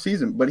had a rough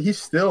season, but he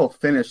still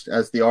finished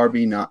as the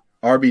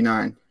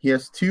RB9. He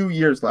has 2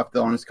 years left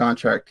on his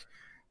contract.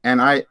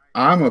 And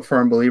I'm a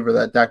firm believer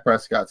that Dak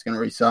Prescott's going to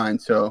resign.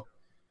 So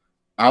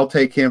I'll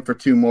take him for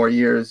 2 more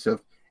years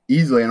of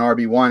easily an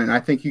RB1. And I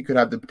think he could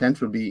have the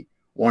potential to be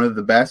one of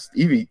the best,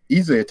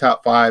 easily a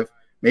top 5,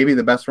 maybe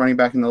the best running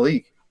back in the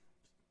league.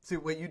 See,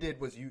 what you did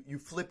was you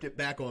flipped it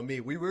back on me.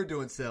 We were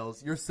doing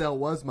sells. Your sell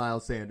was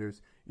Miles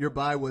Sanders. Your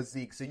buy was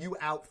Zeke. So you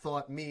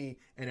outthought me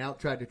and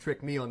tried to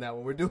trick me on that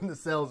one. We're doing the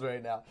sells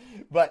right now.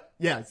 But,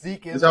 yeah,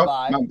 Zeke is a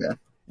buy. My bad.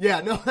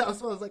 Yeah, no, that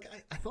was what I was like.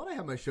 I thought I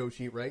had my show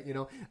sheet right.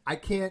 I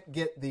can't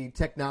get the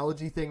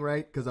technology thing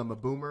right because I'm a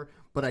boomer,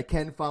 but I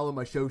can follow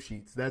my show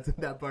sheets. That's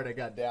that part I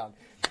got down.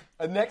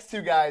 The next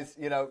 2 guys,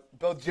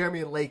 both Jeremy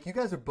and Lake, you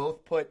guys are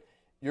both put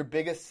your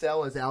biggest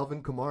sell as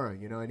Alvin Kamara,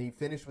 and he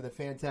finished with a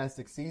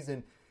fantastic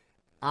season.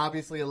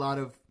 Obviously, a lot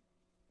of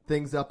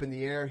things up in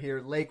the air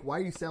here. Lake, why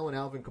are you selling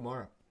Alvin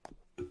Kamara?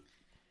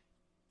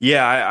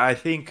 Yeah, I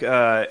think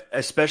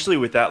especially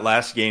with that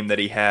last game that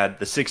he had,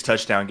 the 6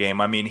 touchdown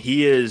game, I mean,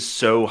 he is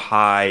so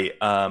high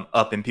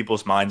up in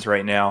people's minds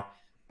right now.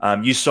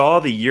 You saw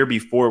the year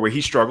before where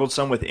he struggled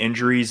some with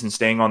injuries and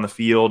staying on the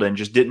field and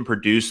just didn't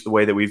produce the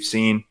way that we've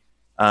seen.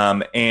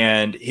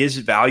 And his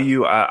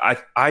value,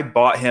 I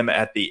bought him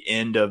at the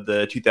end of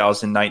the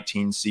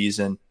 2019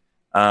 season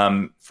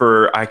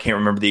for, I can't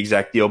remember the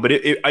exact deal, but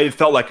it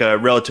felt like a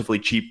relatively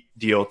cheap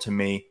deal to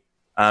me.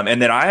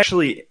 And then I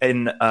actually,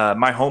 in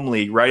my home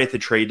league, right at the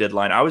trade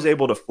deadline, I was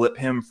able to flip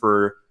him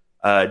for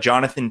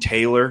Jonathan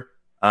Taylor,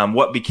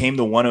 what became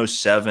the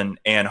 107,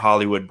 and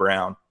Hollywood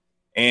Brown.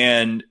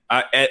 And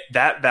at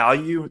that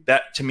value,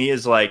 that to me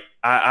is like,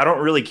 I don't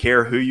really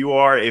care who you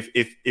are.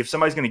 If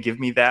somebody's going to give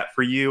me that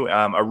for you,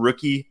 a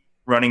rookie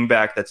running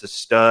back that's a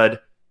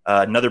stud,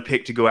 another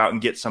pick to go out and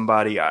get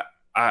somebody,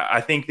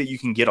 I think that you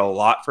can get a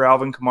lot for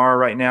Alvin Kamara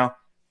right now.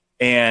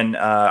 And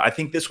I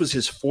think this was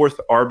his 4th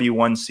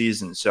RB1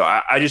 season. So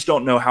I just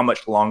don't know how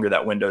much longer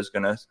that window is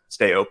going to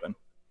stay open.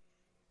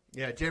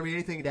 Yeah, Jeremy,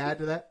 anything to add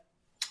to that?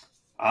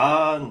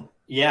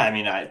 Yeah, I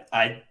mean,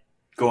 I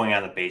going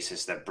on the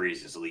basis that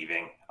Breeze is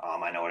leaving.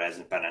 I know it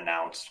hasn't been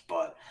announced,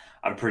 but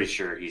I'm pretty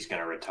sure he's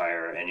going to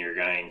retire, and you're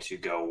going to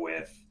go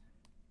with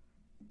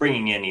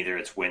bringing in either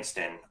it's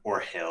Winston or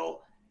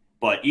Hill.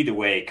 But either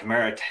way,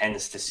 Kamara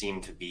tends to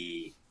seem to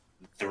be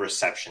the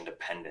reception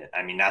dependent.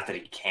 I mean, not that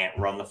he can't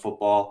run the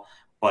football,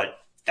 but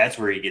that's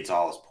where he gets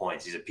all his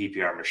points. He's a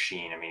PPR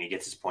machine. I mean, he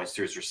gets his points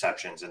through his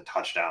receptions and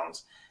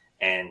touchdowns,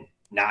 and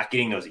not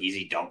getting those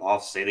easy dump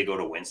offs. Say they go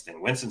to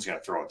Winston. Winston's going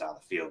to throw it down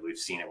the field. We've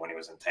seen it when he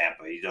was in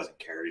Tampa. He doesn't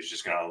care. He's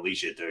just going to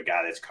unleash it to a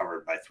guy that's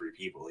covered by 3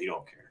 people. He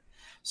don't care.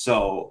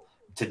 So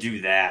to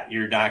do that,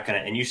 you're not going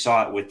to, and you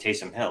saw it with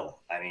Taysom Hill.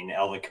 I mean,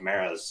 Alvin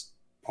Kamara's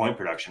point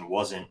production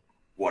wasn't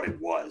what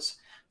it was.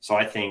 So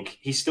I think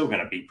he's still going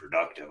to be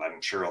productive. I'm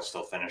sure he'll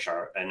still finish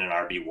in an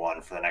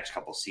RB1 for the next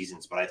couple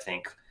seasons. But I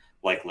think,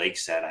 like Lake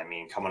said, I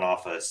mean, coming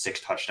off a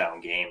 6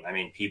 touchdown game, I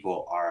mean,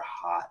 people are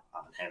hot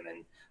on him.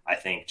 And I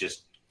think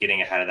just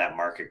getting ahead of that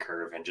market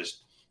curve and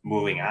just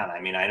moving on.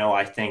 I mean,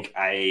 I think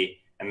I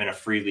am in a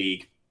free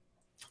league,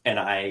 and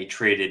I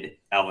traded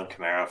Alvin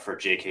Kamara for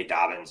J.K.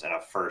 Dobbins and a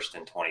first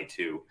in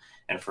 22.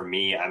 And for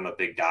me, I'm a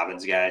big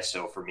Dobbins guy.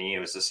 So for me, it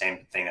was the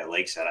same thing that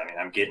Lake said. I mean,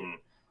 I'm getting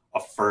a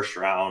first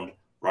round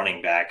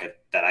running back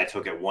that I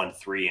took at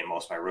 1-3 in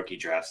most of my rookie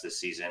drafts this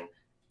season,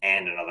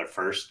 and another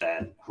first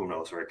that who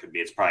knows where it could be.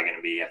 It's probably going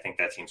to be, I think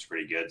that seems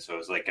pretty good. So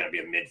it's like going to be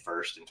a mid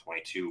first in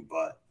 22,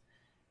 but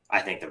I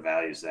think the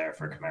value's there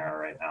for Kamara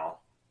right now.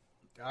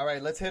 All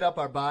right, let's hit up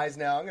our buys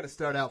now. I'm going to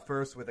start out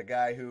first with a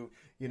guy who,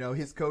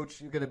 his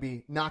coach, you're going to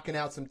be knocking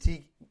out some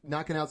teeth.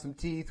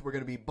 We're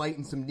going to be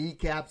biting some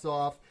kneecaps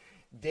off.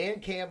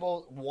 Dan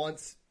Campbell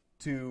wants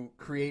to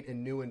create a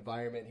new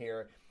environment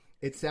here.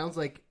 It sounds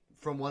like,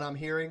 from what I'm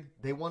hearing,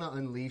 they want to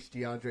unleash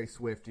DeAndre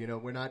Swift.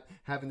 We're not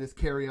having this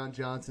Kerryon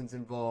Johnson's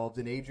involved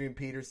and Adrian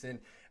Peterson.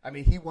 I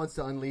mean, he wants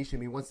to unleash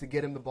him. He wants to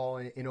get him the ball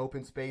in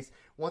open space,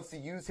 wants to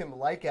use him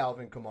like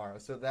Alvin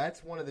Kamara. So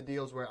that's one of the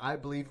deals where I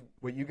believe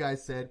what you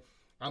guys said.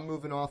 I'm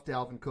moving off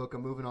Dalvin Cook.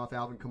 I'm moving off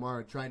Alvin Kamara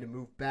and trying to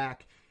move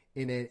back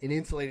in an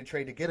insulated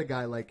trade to get a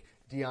guy like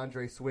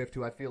DeAndre Swift,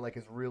 who I feel like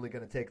is really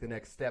going to take the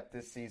next step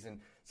this season.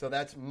 So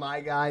that's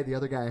my guy. The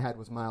other guy I had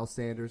was Miles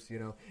Sanders.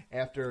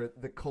 After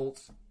the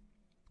Colts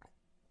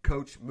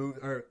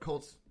the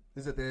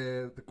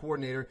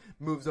coordinator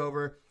moves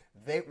over,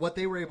 what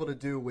they were able to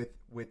do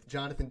with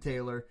Jonathan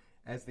Taylor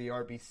as the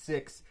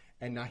RB6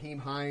 and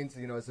Nyheim Hines,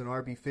 as an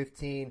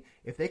RB15,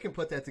 if they can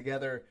put that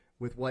together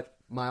with what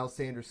Miles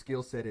Sanders'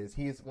 skill set is,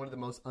 he is one of the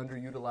most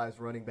underutilized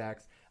running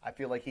backs. I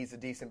feel like he's a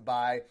decent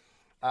buy.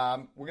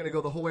 We're going to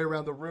go the whole way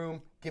around the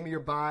room. Give me your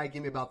buy.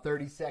 Give me about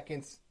 30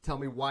 seconds. Tell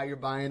me why you're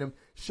buying him.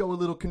 Show a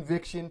little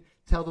conviction.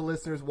 Tell the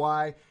listeners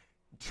why.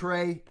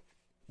 Trey,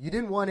 you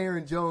didn't want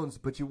Aaron Jones,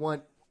 but you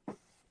want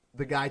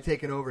the guy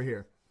taking over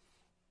here.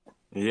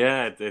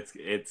 Yeah,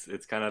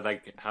 it's kind of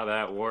like how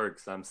that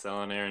works. I'm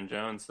selling Aaron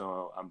Jones,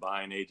 so I'm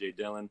buying A.J.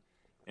 Dillon.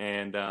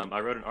 And I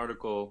wrote an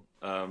article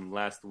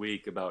last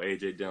week about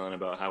A.J. Dillon,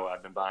 about how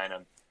I've been buying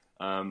him.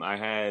 I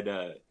had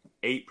 8%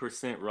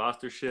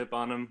 rostership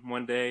on him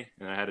one day,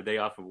 and I had a day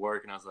off of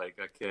work, and I was like,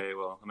 okay,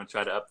 well, I'm going to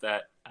try to up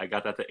that. I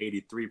got that to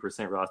 83%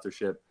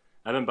 rostership.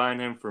 I've been buying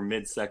him for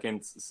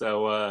mid-seconds,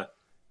 so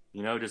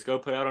just go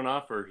put out an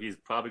offer. He's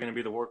probably going to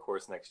be the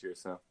workhorse next year.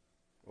 So,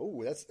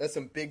 oh, that's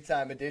some big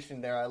time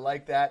addition there. I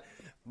like that.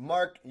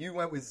 Mark, you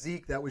went with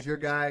Zeke. That was your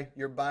guy.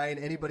 You're buying.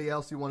 Anybody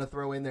else you want to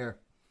throw in there?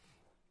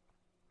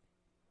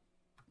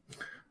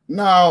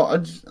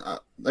 No,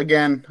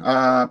 again,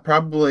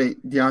 probably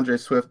DeAndre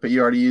Swift, but you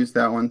already used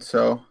that one,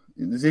 so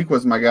Zeke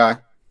was my guy.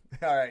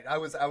 All right, I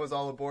was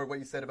all aboard what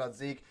you said about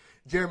Zeke.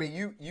 Jeremy,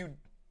 you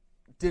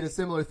did a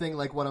similar thing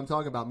like what I'm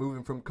talking about,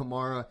 moving from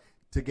Kamara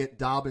to get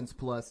Dobbins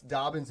plus.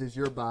 Dobbins is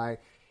your buy.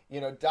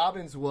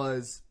 Dobbins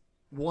was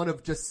one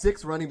of just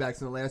 6 running backs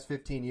in the last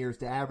 15 years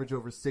to average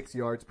over 6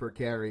 yards per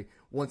carry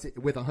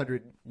with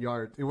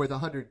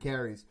 100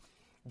 carries.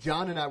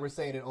 John and I were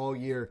saying it all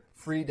year,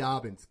 free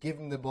Dobbins, give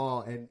him the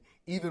ball. And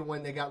even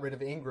when they got rid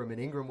of Ingram, and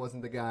Ingram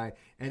wasn't the guy,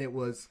 and it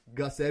was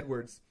Gus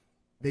Edwards,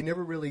 they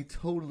never really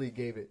totally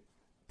gave it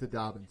to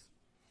Dobbins.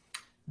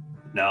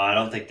 No, I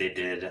don't think they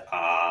did.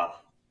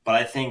 But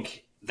I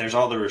think there's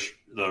all the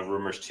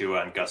rumors, too,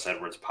 on Gus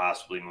Edwards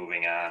possibly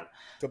moving on.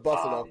 To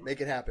Buffalo,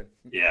 make it happen.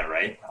 Yeah,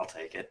 right. I'll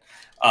take it.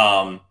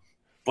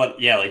 But,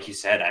 yeah, like you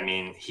said, I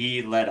mean,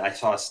 he led – I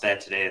saw a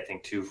stat today, I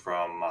think, too,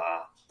 from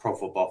Pro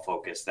Football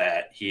Focus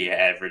that he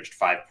averaged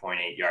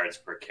 5.8 yards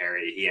per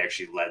carry. He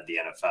actually led the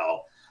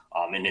NFL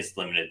in his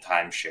limited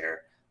timeshare.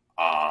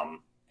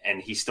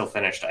 And he still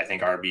finished, I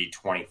think, RB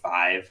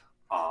 25,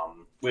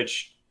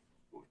 which,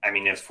 I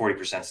mean, it's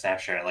 40% snap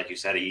share. And like you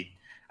said,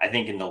 I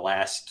think in the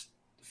last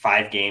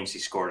 5 games, he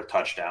scored a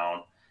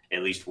touchdown,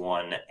 at least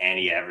one, and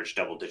he averaged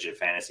double-digit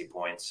fantasy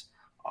points.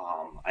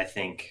 I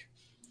think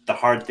the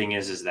hard thing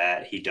is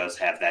that he does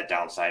have that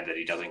downside that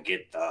he doesn't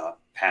get the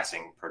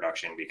passing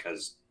production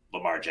because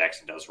Lamar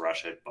Jackson does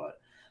rush it. But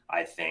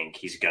I think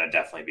he's going to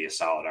definitely be a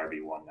solid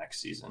RB1 next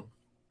season.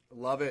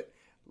 Love it.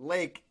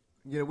 Lake,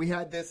 we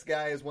had this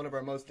guy as one of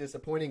our most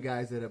disappointing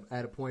guys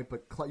at a point,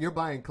 but you're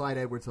buying Clyde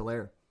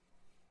Edwards-Helaire.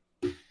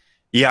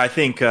 Yeah, I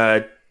think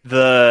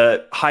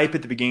the hype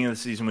at the beginning of the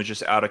season was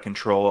just out of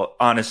control.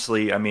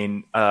 Honestly, I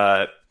mean,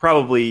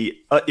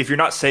 probably if you're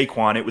not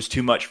Saquon, it was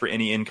too much for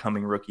any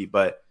incoming rookie.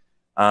 But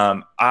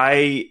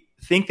I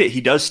think that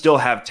he does still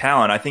have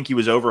talent. I think he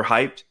was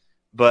overhyped,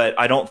 but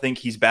I don't think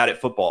he's bad at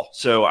football.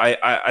 So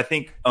I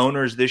think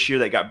owners this year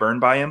that got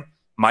burned by him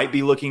might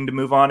be looking to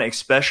move on,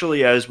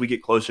 especially as we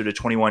get closer to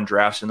 21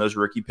 drafts and those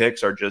rookie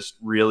picks are just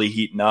really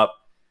heating up.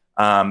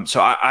 So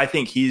I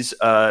think he's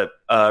a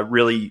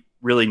really,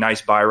 really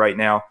nice buy right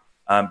now.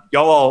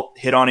 Y'all all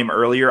hit on him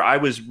earlier. I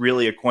was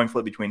really a coin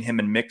flip between him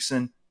and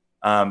Mixon.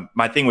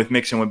 My thing with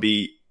Mixon would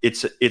be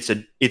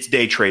it's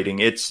day trading.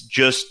 It's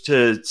just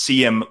to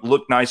see him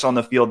look nice on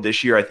the field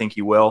this year. I think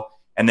he will,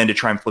 and then to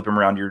try and flip him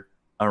around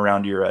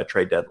your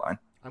trade deadline.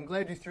 I'm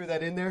glad you threw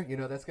that in there.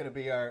 That's going to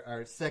be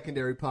our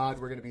secondary pod.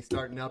 We're going to be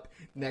starting up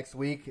next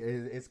week.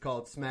 It's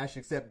called Smash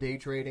Accept Day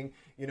Trading.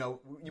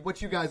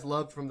 What you guys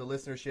loved from the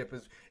listenership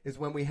is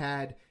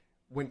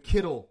when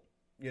Kittle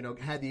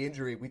had the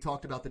injury, we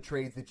talked about the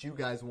trades that you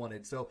guys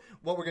wanted. So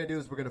what we're going to do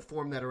is we're going to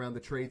form that around the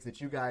trades that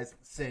you guys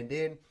send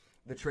in,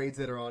 the trades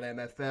that are on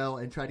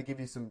MFL, and try to give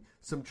you some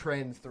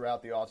trends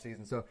throughout the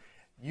offseason. So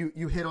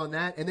you hit on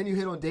that, and then you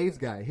hit on Dave's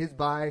guy. His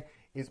buy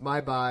is my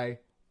buy.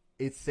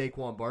 It's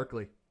Saquon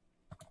Barkley.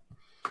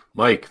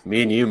 Mike,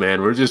 me and you,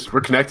 man,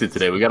 we're connected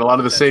today. We got a lot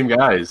of the same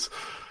guys.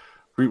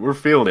 We're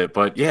feeling it,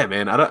 but yeah,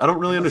 man, I don't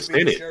really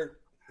understand it.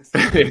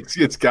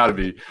 It's got to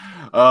be.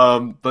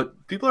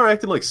 But people are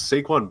acting like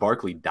Saquon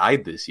Barkley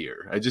died this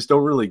year. I just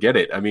don't really get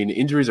it. I mean,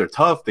 injuries are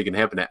tough. They can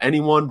happen to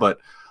anyone, but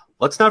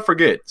let's not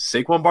forget,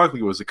 Saquon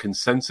Barkley was a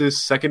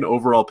consensus second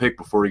overall pick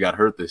before he got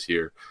hurt this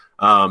year.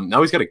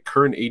 Now he's got a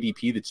current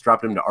ADP that's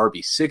dropped him to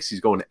RB6. He's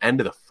going to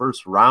end of the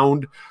first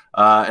round.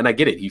 And I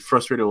get it. He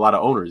frustrated a lot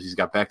of owners. He's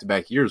got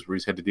back-to-back years where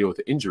he's had to deal with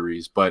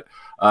injuries. But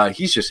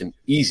he's just an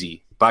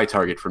easy buy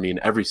target for me in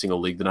every single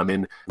league that I'm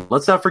in.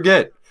 Let's not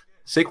forget,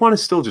 Saquon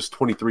is still just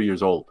 23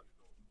 years old.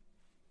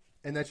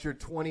 And that's your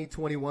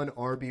 2021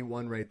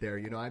 RB1 right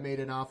there. I made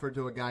an offer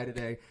to a guy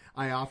today.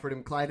 I offered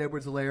him Clyde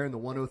Edwards-Helaire and the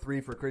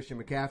 103 for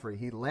Christian McCaffrey.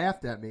 He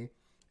laughed at me,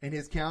 and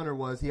his counter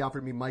was he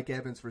offered me Mike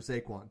Evans for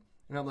Saquon.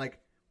 And I'm like,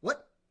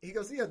 what? He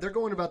goes, yeah, they're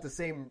going about the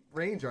same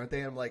range, aren't they?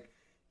 And I'm like,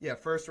 yeah,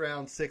 first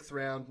round, sixth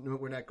round. No,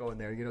 we're not going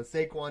there.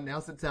 Saquon,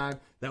 now's the time.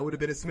 That would have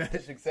been a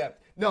smash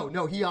accept.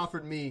 No, he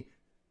offered me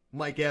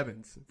Mike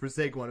Evans for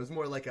Saquon. It was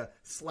more like a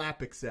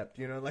slap accept,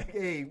 like,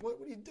 hey, what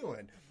are you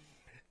doing?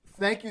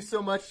 Thank you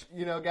so much,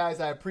 guys.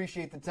 I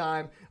appreciate the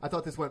time. I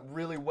thought this went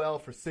really well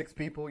for 6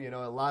 people.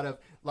 A lot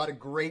of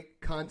great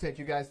content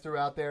you guys threw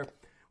out there.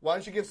 Why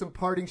don't you give some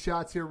parting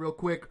shots here real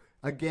quick?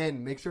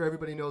 Again, make sure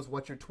everybody knows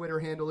what your Twitter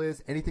handle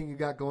is, anything you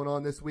got going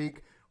on this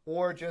week,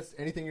 or just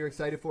anything you're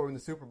excited for in the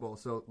Super Bowl.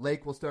 So,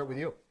 Lake, we'll start with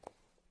you.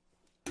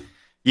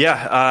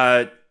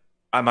 Yeah,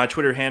 my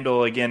Twitter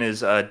handle, again,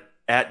 is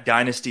at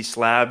Dynasty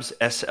Slabs,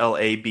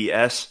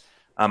 SLABS.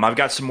 I've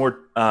got some more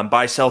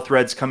buy-sell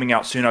threads coming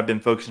out soon. I've been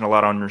focusing a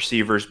lot on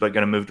receivers, but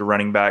going to move to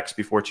running backs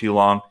before too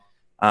long.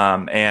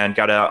 And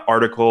got an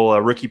article,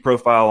 a rookie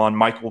profile on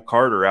Michael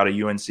Carter out of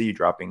UNC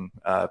dropping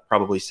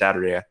probably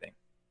Saturday, I think.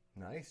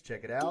 Nice.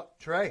 Check it out.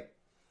 Trey.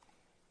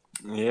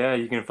 Yeah,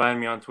 you can find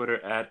me on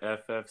Twitter at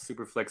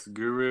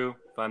FFSuperFlexGuru.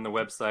 Find the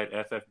website,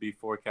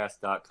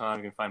 ffbforecast.com.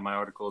 You can find my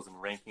articles and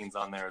rankings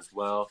on there as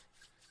well.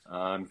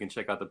 You can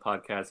check out the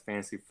podcast,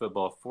 Fantasy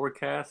Football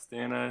Forecast.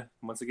 And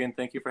once again,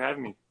 thank you for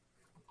having me.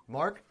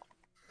 Mark?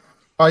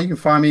 You can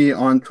find me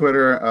on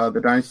Twitter,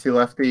 the Dynasty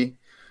Lefty.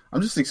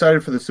 I'm just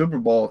excited for the Super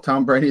Bowl.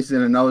 Tom Brady's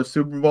in another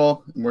Super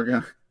Bowl, and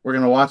we're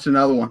gonna watch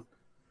another one.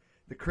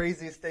 The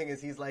craziest thing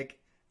is he's like,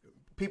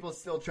 people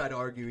still try to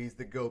argue he's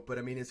the GOAT, but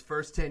I mean his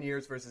first 10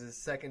 years versus his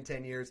second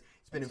 10 years,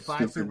 he's been in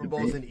 5 Super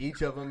Bowls in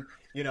each of them,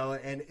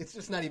 and it's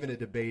just not even a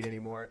debate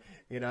anymore.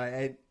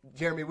 And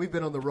Jeremy, we've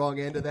been on the wrong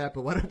end of that,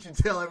 but why don't you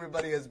tell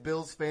everybody as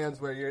Bills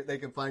fans where they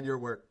can find your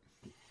work?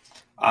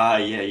 Yeah,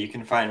 you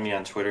can find me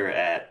on Twitter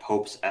at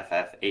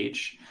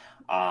PopesFFH.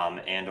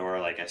 And or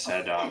like I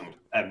said, I'm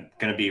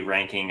going to be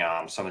ranking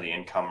some of the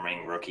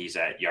incoming rookies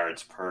at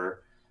yards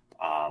per.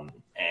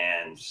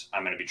 And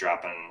I'm going to be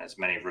dropping as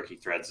many rookie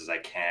threads as I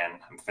can.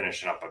 I'm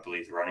finishing up, I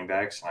believe, the running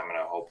backs, and I'm going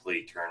to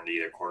hopefully turn to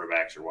either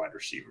quarterbacks or wide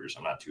receivers.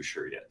 I'm not too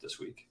sure yet this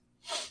week.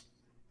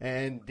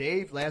 And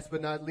Dave, last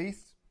but not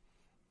least.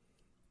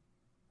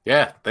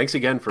 Yeah, thanks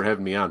again for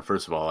having me on.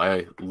 First of all,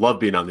 I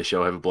love being on the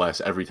show. I have a blast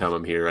every time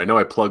I'm here. I know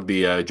I plugged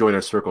the Join Our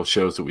Circle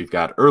shows that we've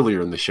got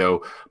earlier in the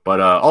show, but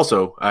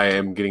also I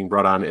am getting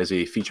brought on as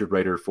a featured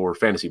writer for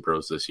Fantasy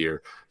Pros this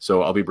year.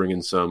 So I'll be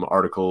bringing some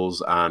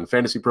articles on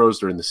Fantasy Pros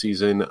during the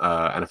season,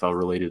 NFL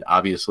related,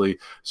 obviously.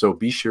 So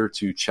be sure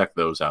to check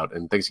those out.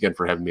 And thanks again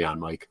for having me on,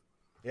 Mike.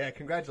 Yeah,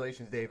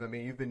 congratulations, Dave. I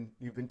mean,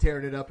 you've been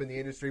tearing it up in the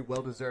industry,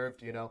 well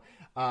deserved. You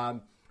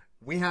know.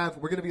 We're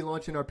going to be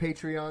launching our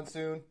Patreon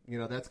soon. You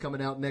know, that's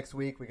coming out next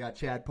week. We got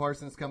Chad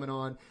Parsons coming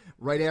on.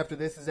 Right after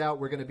this is out,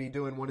 we're going to be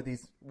doing one of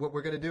these. What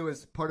we're going to do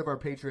is part of our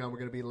Patreon, we're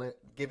going to be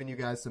giving you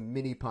guys some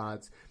mini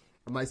pods.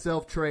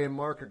 Myself, Trey, and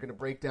Mark are going to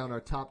break down our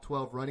top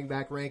 12 running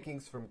back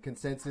rankings from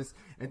consensus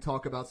and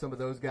talk about some of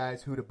those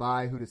guys, who to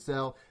buy, who to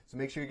sell. So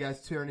make sure you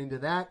guys tune into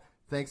that.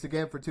 Thanks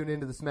again for tuning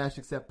into the Smash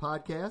Accept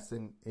podcast,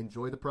 and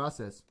enjoy the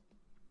process.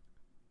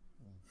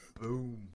 Boom.